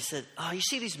up?" And he said, "Oh, you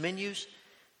see these menus?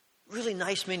 Really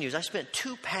nice menus. I spent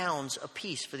 £2 a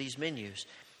piece for these menus.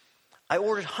 I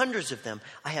ordered hundreds of them.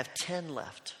 I have 10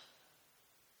 left."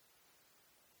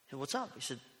 I said, "What's up?" He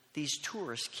said, "These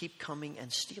tourists keep coming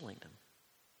and stealing them."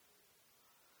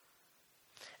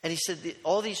 And he said,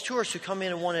 all these tourists who come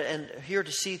in and want to, and here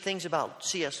to see things about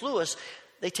C.S. Lewis,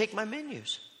 they take my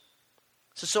menus.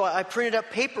 So I printed up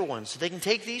paper ones so they can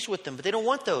take these with them, but they don't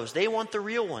want those. They want the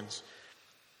real ones.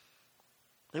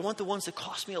 They want the ones that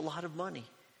cost me a lot of money.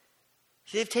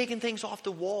 See, they've taken things off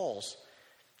the walls.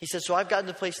 He said, so I've gotten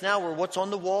to the place now where what's on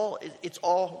the wall, it's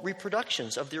all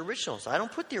reproductions of the originals. I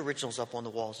don't put the originals up on the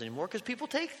walls anymore because people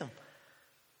take them.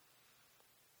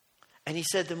 And he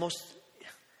said, the most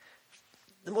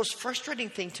frustrating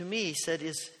thing to me, he said,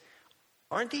 is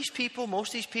aren't these people, most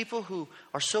of these people who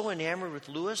are so enamored with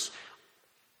Lewis,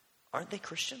 aren't they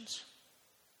Christians?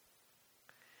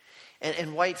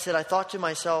 And White said, I thought to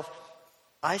myself,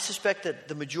 I suspect that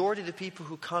the majority of the people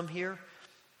who come here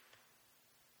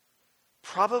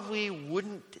probably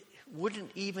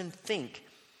wouldn't even think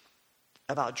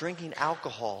about drinking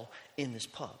alcohol in this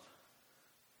pub.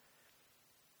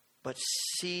 But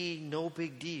see no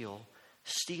big deal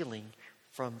stealing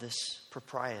from this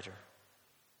proprietor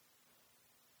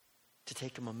to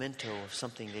take a memento of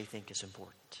something they think is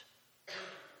important.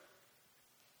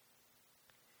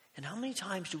 And how many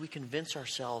times do we convince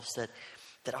ourselves that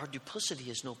our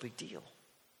duplicity is no big deal?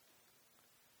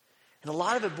 And a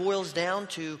lot of it boils down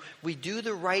to we do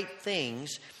the right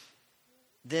things,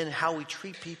 then how we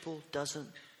treat people doesn't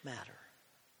matter.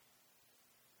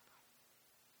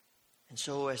 And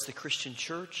so as the Christian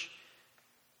church,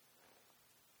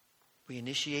 we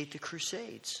initiate the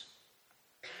Crusades.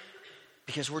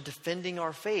 Because we're defending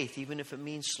our faith, even if it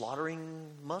means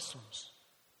slaughtering Muslims.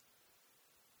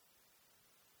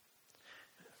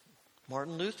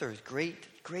 Martin Luther,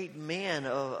 great man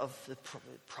of the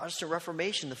Protestant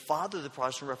Reformation, the father of the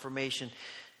Protestant Reformation,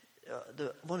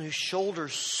 the one who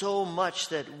shoulders so much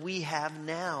that we have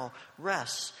now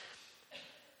rests,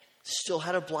 still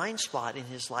had a blind spot in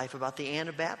his life about the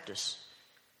Anabaptists.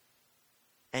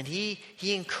 And he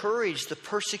encouraged the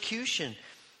persecution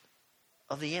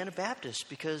of the Anabaptists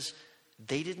because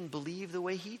they didn't believe the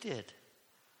way he did.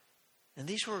 And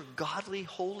these were godly,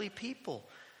 holy people.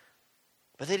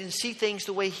 But they didn't see things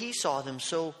the way he saw them,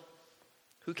 so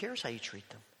who cares how you treat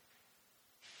them?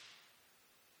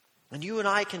 And you and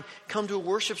I can come to a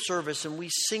worship service and we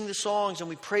sing the songs and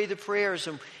we pray the prayers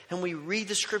and we read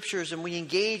the scriptures and we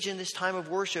engage in this time of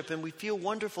worship and we feel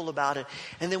wonderful about it.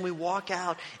 And then we walk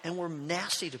out and we're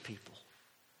nasty to people.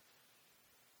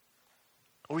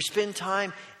 Or we spend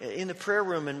time in the prayer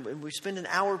room and we spend an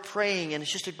hour praying and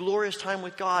it's just a glorious time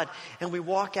with God. And we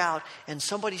walk out and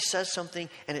somebody says something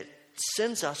and it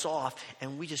sends us off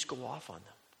and we just go off on them.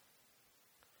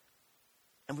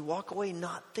 And we walk away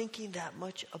not thinking that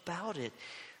much about it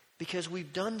because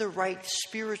we've done the right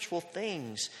spiritual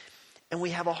things. And we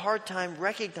have a hard time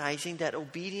recognizing that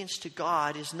obedience to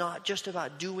God is not just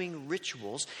about doing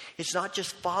rituals. It's not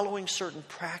just following certain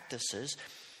practices.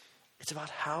 It's about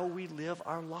how we live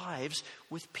our lives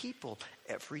with people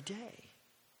every day.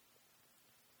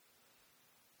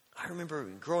 I remember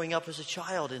growing up as a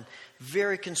child in a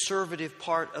very conservative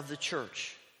part of the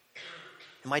church.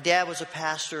 And my dad was a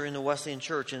pastor in the Wesleyan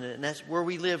Church, and that's where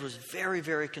we lived was very,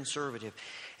 very conservative.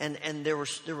 And there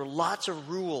were lots of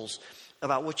rules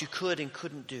about what you could and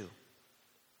couldn't do.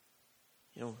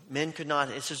 You know, men could not,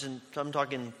 I'm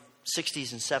talking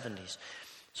 60s and 70s.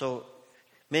 So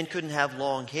men couldn't have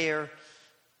long hair.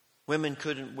 Women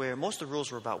couldn't wear, most of the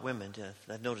rules were about women.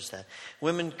 I've noticed that.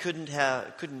 Women couldn't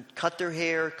cut their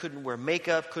hair, couldn't wear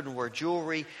makeup, couldn't wear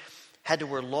jewelry, had to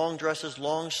wear long dresses,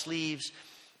 long sleeves.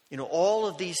 You know, all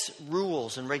of these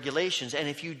rules and regulations. And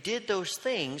if you did those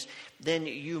things, then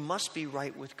you must be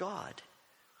right with God.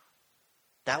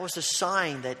 That was a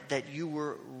sign that you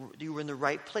were in the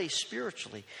right place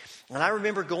spiritually. And I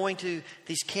remember going to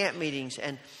these camp meetings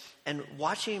and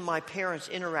watching my parents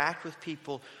interact with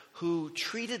people who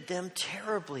treated them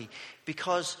terribly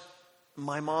because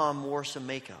my mom wore some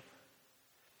makeup.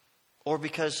 Or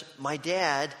because my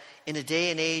dad, in a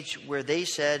day and age where they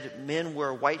said men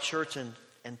wear white shirts and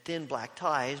thin black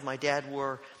ties, my dad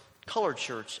wore colored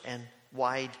shirts and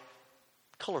wide,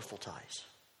 colorful ties.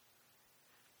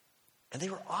 And they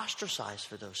were ostracized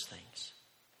for those things.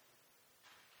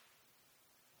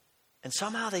 And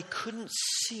somehow they couldn't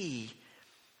see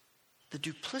the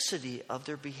duplicity of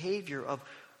their behavior, of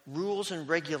rules and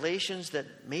regulations that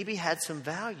maybe had some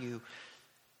value,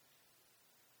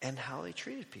 and how they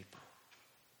treated people.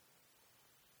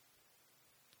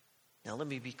 Now let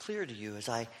me be clear to you, as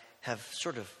I have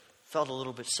sort of felt a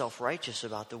little bit self-righteous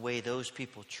about the way those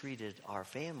people treated our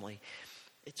family,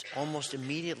 it's almost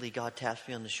immediately God taps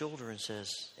me on the shoulder and says,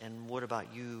 and what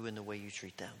about you and the way you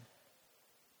treat them?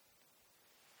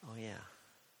 Oh yeah,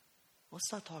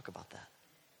 let's not talk about that.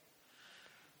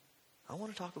 I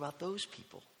want to talk about those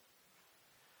people.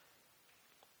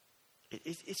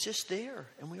 It's just there,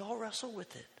 and we all wrestle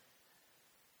with it.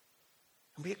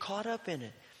 And we get caught up in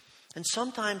it. And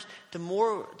sometimes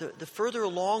the further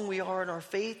along we are in our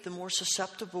faith, the more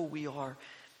susceptible we are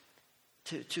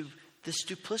to this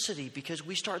duplicity, because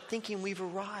we start thinking we've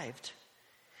arrived.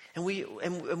 And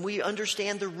we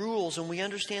understand the rules, and we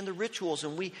understand the rituals,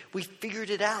 and we figured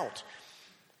it out.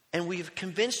 And we've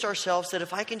convinced ourselves that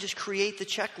if I can just create the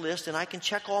checklist and I can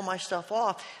check all my stuff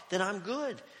off, then I'm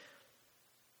good.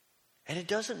 And it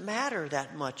doesn't matter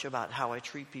that much about how I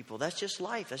treat people. That's just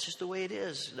life. That's just the way it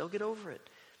is. They'll get over it.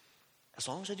 As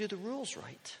long as I do the rules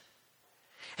right.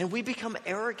 And we become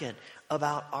arrogant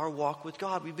about our walk with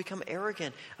God. We become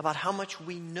arrogant about how much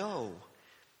we know.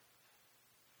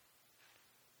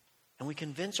 And we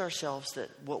convince ourselves that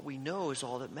what we know is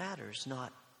all that matters,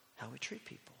 not how we treat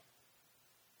people.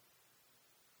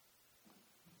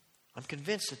 I'm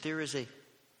convinced that there's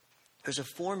a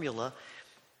formula.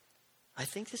 I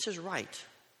think this is right.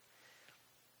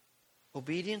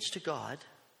 Obedience to God,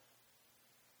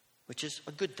 which is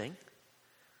a good thing,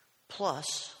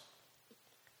 plus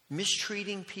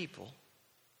mistreating people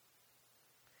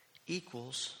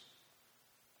equals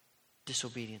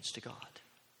disobedience to God.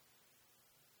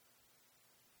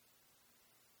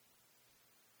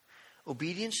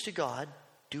 Obedience to God,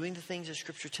 doing the things that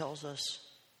Scripture tells us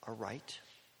are right,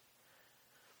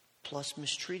 plus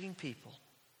mistreating people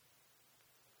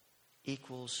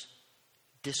equals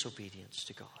disobedience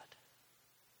to God.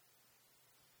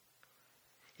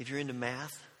 If you're into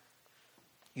math,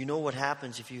 you know what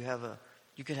happens if you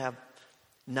could have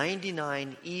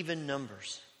 99 even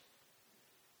numbers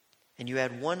and you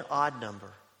add one odd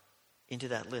number into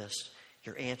that list,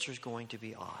 your answer is going to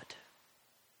be odd.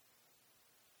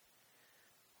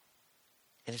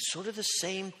 And it's sort of the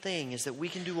same thing, is that we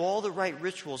can do all the right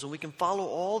rituals and we can follow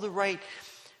all the right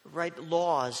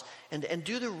laws and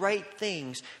do the right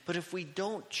things, but if we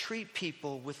don't treat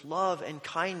people with love and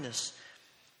kindness,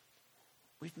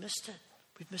 we've missed it.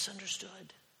 We've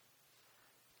misunderstood.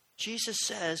 Jesus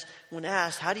says, when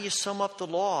asked, how do you sum up the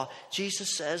law?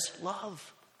 Jesus says,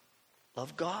 love.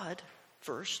 Love God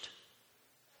first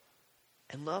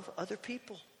and love other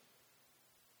people.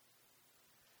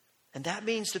 And that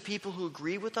means the people who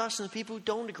agree with us and the people who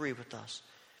don't agree with us.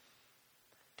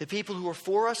 The people who are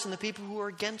for us and the people who are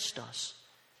against us.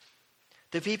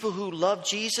 The people who love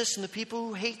Jesus and the people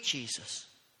who hate Jesus.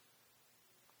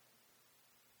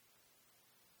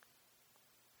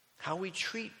 How we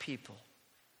treat people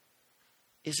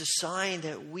is a sign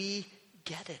that we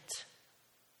get it.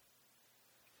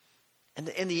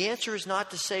 And the answer is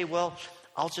not to say, well,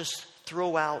 I'll just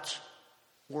throw out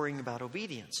worrying about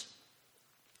obedience.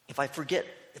 If I forget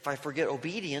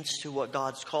obedience to what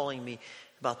God's calling me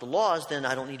about the laws, then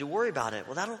I don't need to worry about it.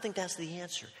 Well, I don't think that's the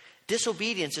answer.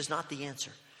 Disobedience is not the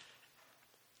answer.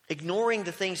 Ignoring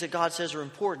the things that God says are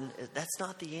important, that's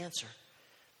not the answer.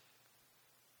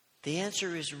 The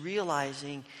answer is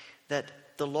realizing that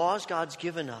the laws God's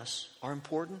given us are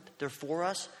important. They're for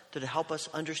us, to help us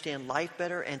understand life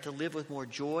better and to live with more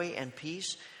joy and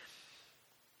peace.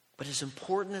 But as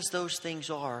important as those things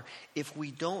are, if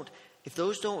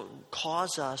those don't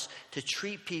cause us to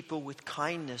treat people with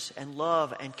kindness and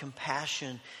love and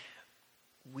compassion,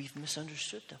 we've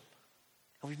misunderstood them.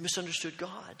 And we've misunderstood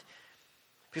God.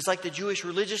 Because like the Jewish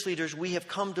religious leaders, we have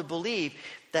come to believe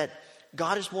that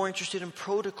God is more interested in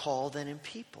protocol than in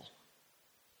people.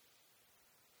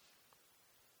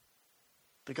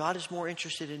 But God is more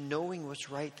interested in knowing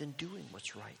what's right than doing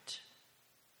what's right.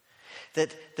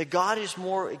 That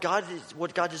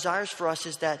what God desires for us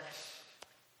is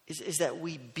that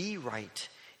we be right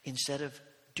instead of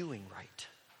doing right.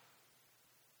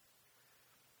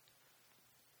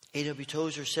 A.W.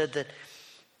 Tozer said that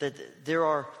there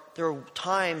are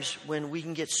times when we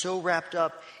can get so wrapped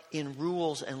up in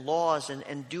rules and laws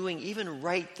and doing even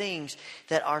right things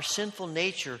that our sinful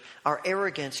nature, our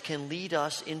arrogance can lead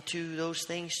us into those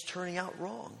things turning out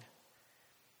wrong.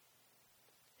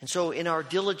 And so in our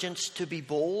diligence to be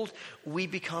bold, we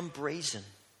become brazen.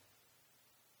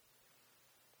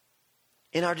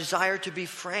 In our desire to be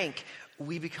frank,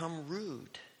 we become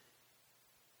rude.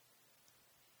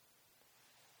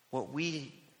 What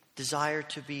we desire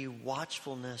to be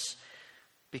watchfulness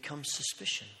becomes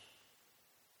suspicion.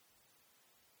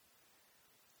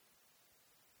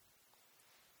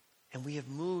 And we have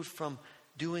moved from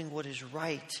doing what is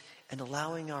right and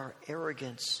allowing our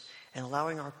arrogance and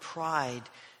allowing our pride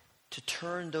to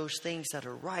turn those things that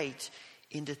are right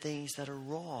into things that are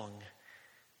wrong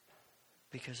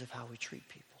because of how we treat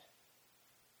people.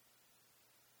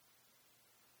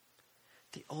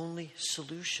 The only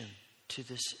solution to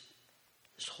this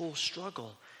whole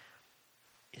struggle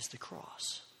is the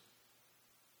cross.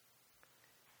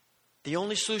 The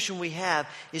only solution we have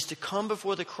is to come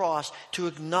before the cross, to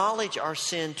acknowledge our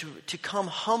sin, to come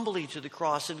humbly to the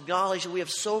cross, and acknowledge that we have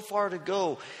so far to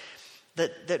go,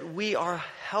 that we are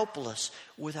helpless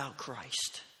without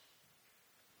Christ.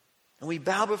 And we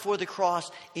bow before the cross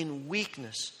in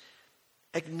weakness,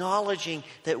 acknowledging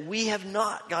that we have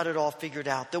not got it all figured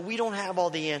out, that we don't have all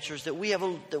the answers, that we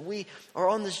are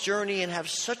on this journey and have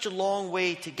such a long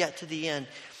way to get to the end.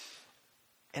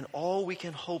 And all we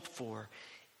can hope for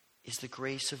is the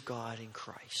grace of God in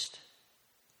Christ.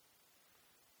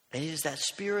 And it is that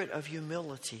spirit of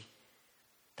humility,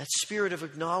 that spirit of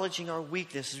acknowledging our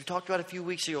weakness, as we talked about a few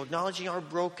weeks ago, acknowledging our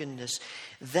brokenness,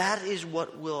 that is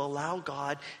what will allow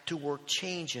God to work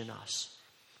change in us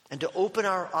and to open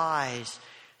our eyes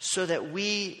so that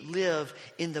we live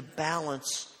in the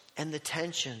balance and the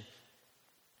tension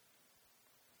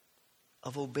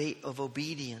of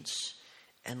obedience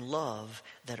and love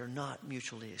that are not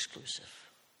mutually exclusive.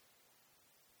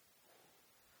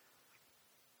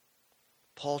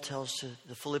 Paul tells to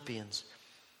the Philippians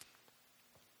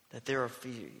that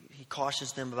he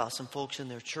cautions them about some folks in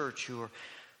their church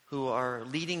who are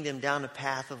leading them down a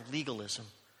path of legalism.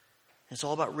 It's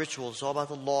all about rituals. It's all about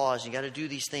the laws. You got to do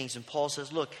these things. And Paul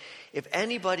says, look, if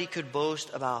anybody could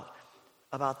boast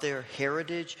about their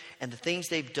heritage and the things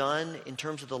they've done in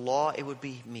terms of the law, it would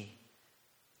be me.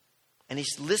 And he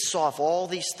lists off all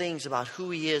these things about who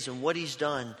he is and what he's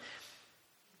done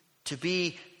to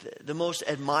be the most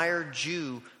admired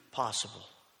Jew possible.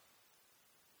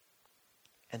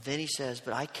 And then he says,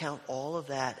 but I count all of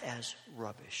that as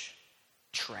rubbish,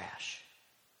 trash.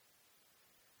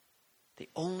 The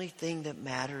only thing that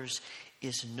matters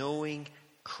is knowing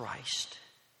Christ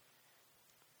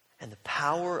and the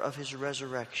power of his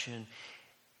resurrection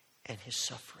and his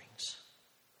sufferings.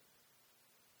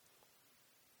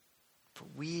 For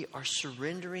we are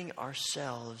surrendering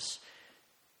ourselves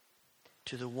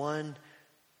to the one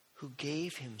who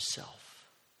gave himself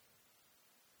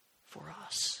for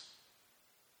us.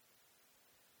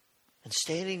 And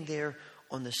standing there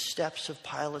on the steps of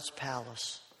Pilate's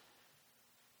palace,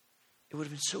 it would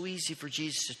have been so easy for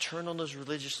Jesus to turn on those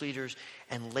religious leaders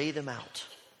and lay them out.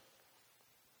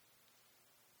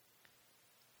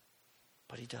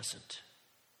 But he doesn't.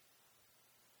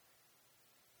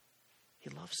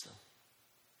 He loves them.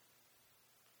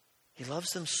 He loves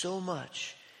them so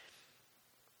much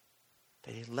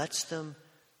that he lets them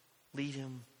lead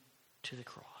him to the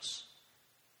cross.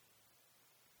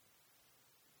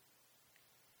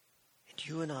 And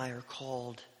you and I are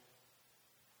called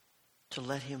to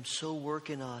let him so work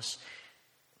in us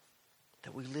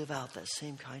that we live out that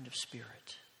same kind of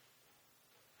spirit.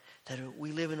 That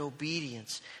we live in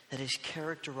obedience that is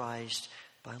characterized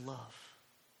by love.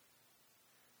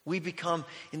 We become,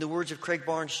 in the words of Craig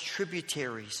Barnes,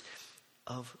 tributaries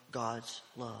of God's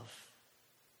love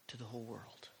to the whole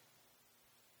world.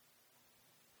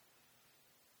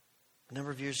 A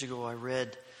number of years ago, I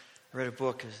read a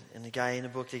book, and the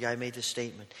guy made this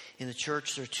statement. In the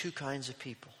church, there are two kinds of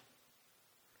people.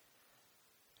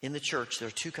 In the church, there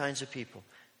are two kinds of people.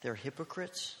 There are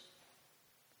hypocrites,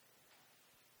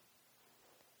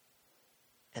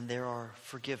 and there are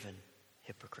forgiven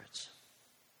hypocrites.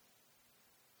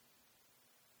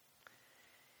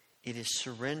 It is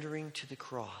surrendering to the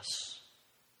cross,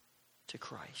 to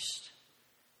Christ,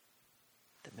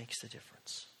 that makes the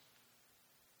difference.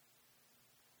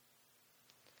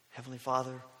 Heavenly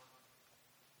Father,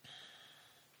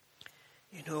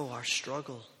 you know our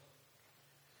struggle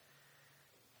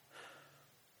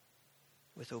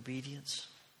with obedience.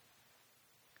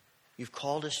 You've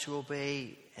called us to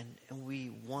obey, and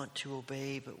we want to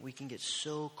obey, but we can get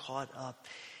so caught up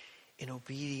in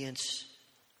obedience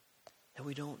that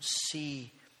we don't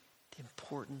see the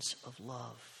importance of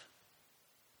love.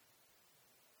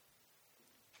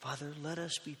 Father, let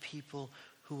us be people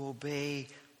who obey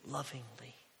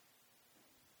lovingly.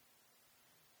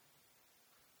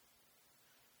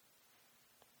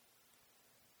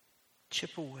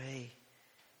 chip away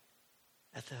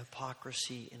at the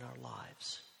hypocrisy in our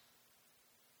lives.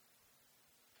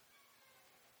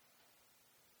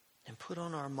 And put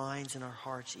on our minds and our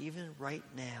hearts, even right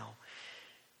now,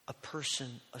 a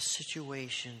person, a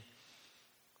situation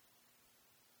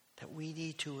that we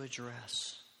need to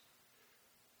address.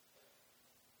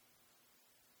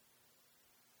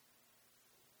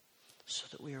 So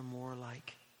that we are more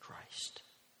like Christ.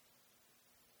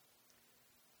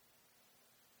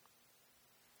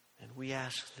 And we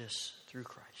ask this through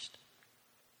Christ.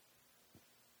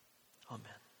 Amen.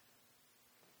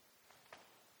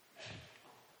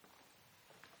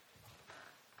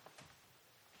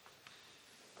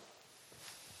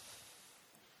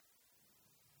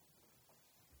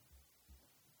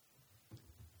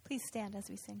 Please stand as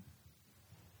we sing.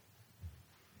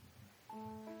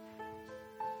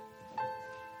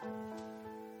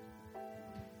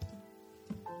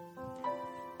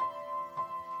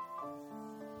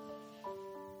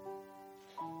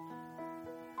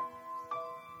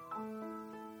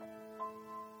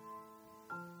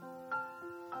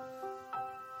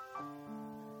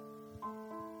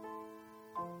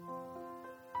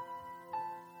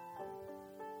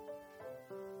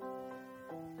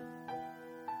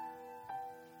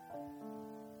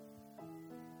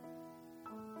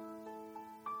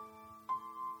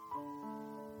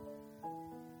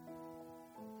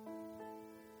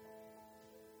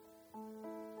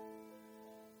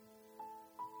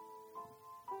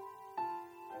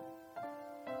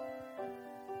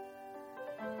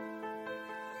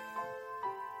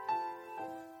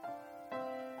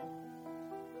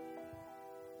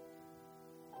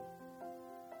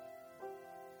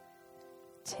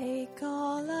 Take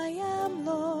all I am,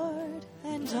 Lord,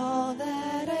 and all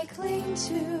that I cling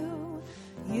to.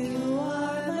 You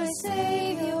are my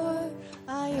Savior,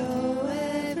 I owe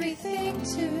everything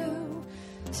to.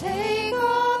 Take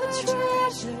all the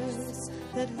treasures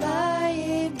that lie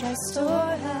in my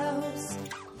storehouse.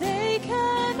 They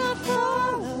cannot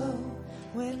follow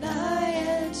when I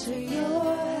enter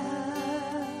your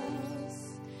house.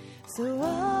 So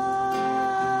I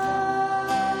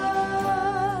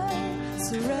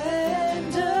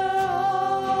surrender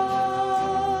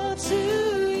all to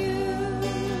you.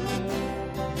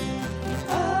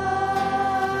 I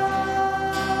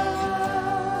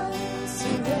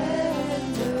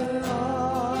surrender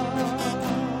all.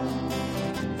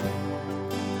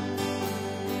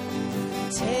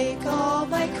 Take all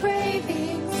my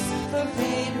cravings for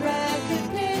vain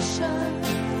recognition,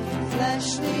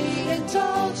 fleshly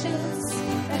indulgence,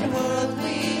 and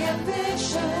worldly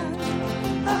ambition.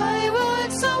 I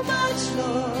want so much,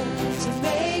 Lord, to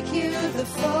make you the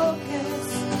focus,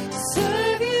 to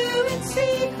serve you in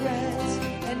secret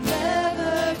and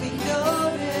never be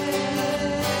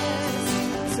noticed.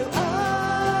 So I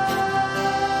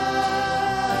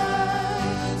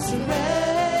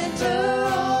surrender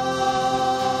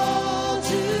all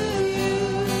to you.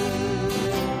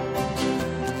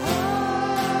 I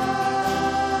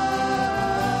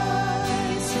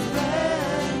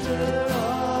surrender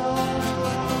all.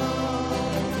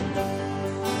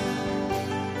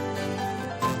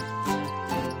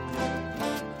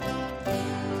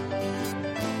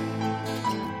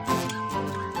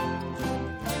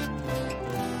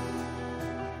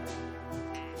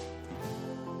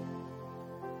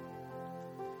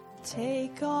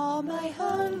 Take all my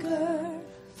hunger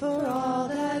for all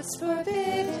that's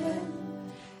forbidden,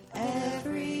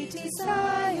 every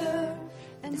desire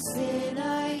and sin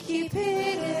I keep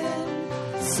hidden.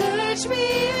 Search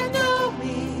me and know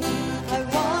me, I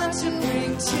want to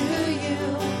bring to you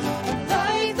a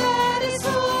life that is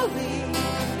holy,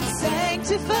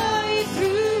 sanctified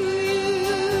through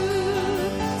you.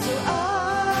 So I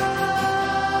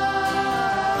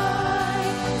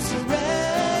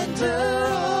surrender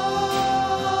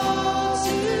all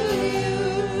to you.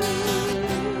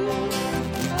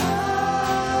 I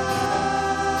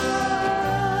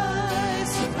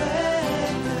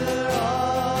surrender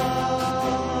all.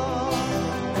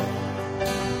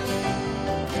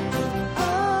 I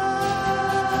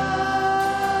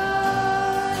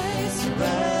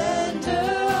surrender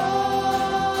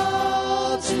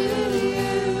all to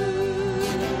you.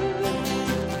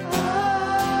 I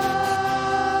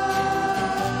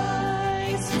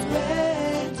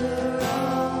surrender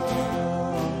all.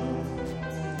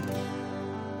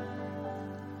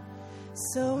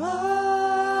 So I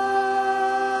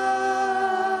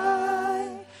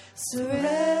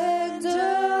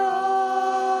surrender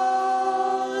all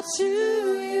to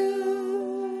you.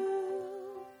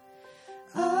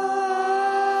 I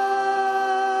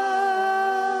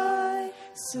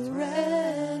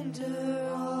surrender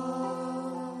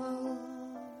all.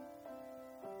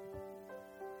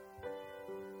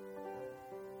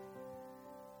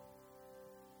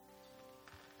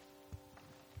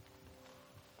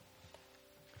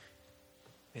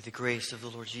 May the grace of the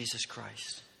Lord Jesus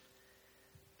Christ,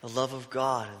 the love of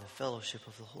God, and the fellowship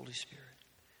of the Holy Spirit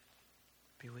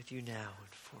be with you now and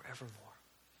forevermore.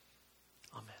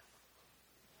 Amen.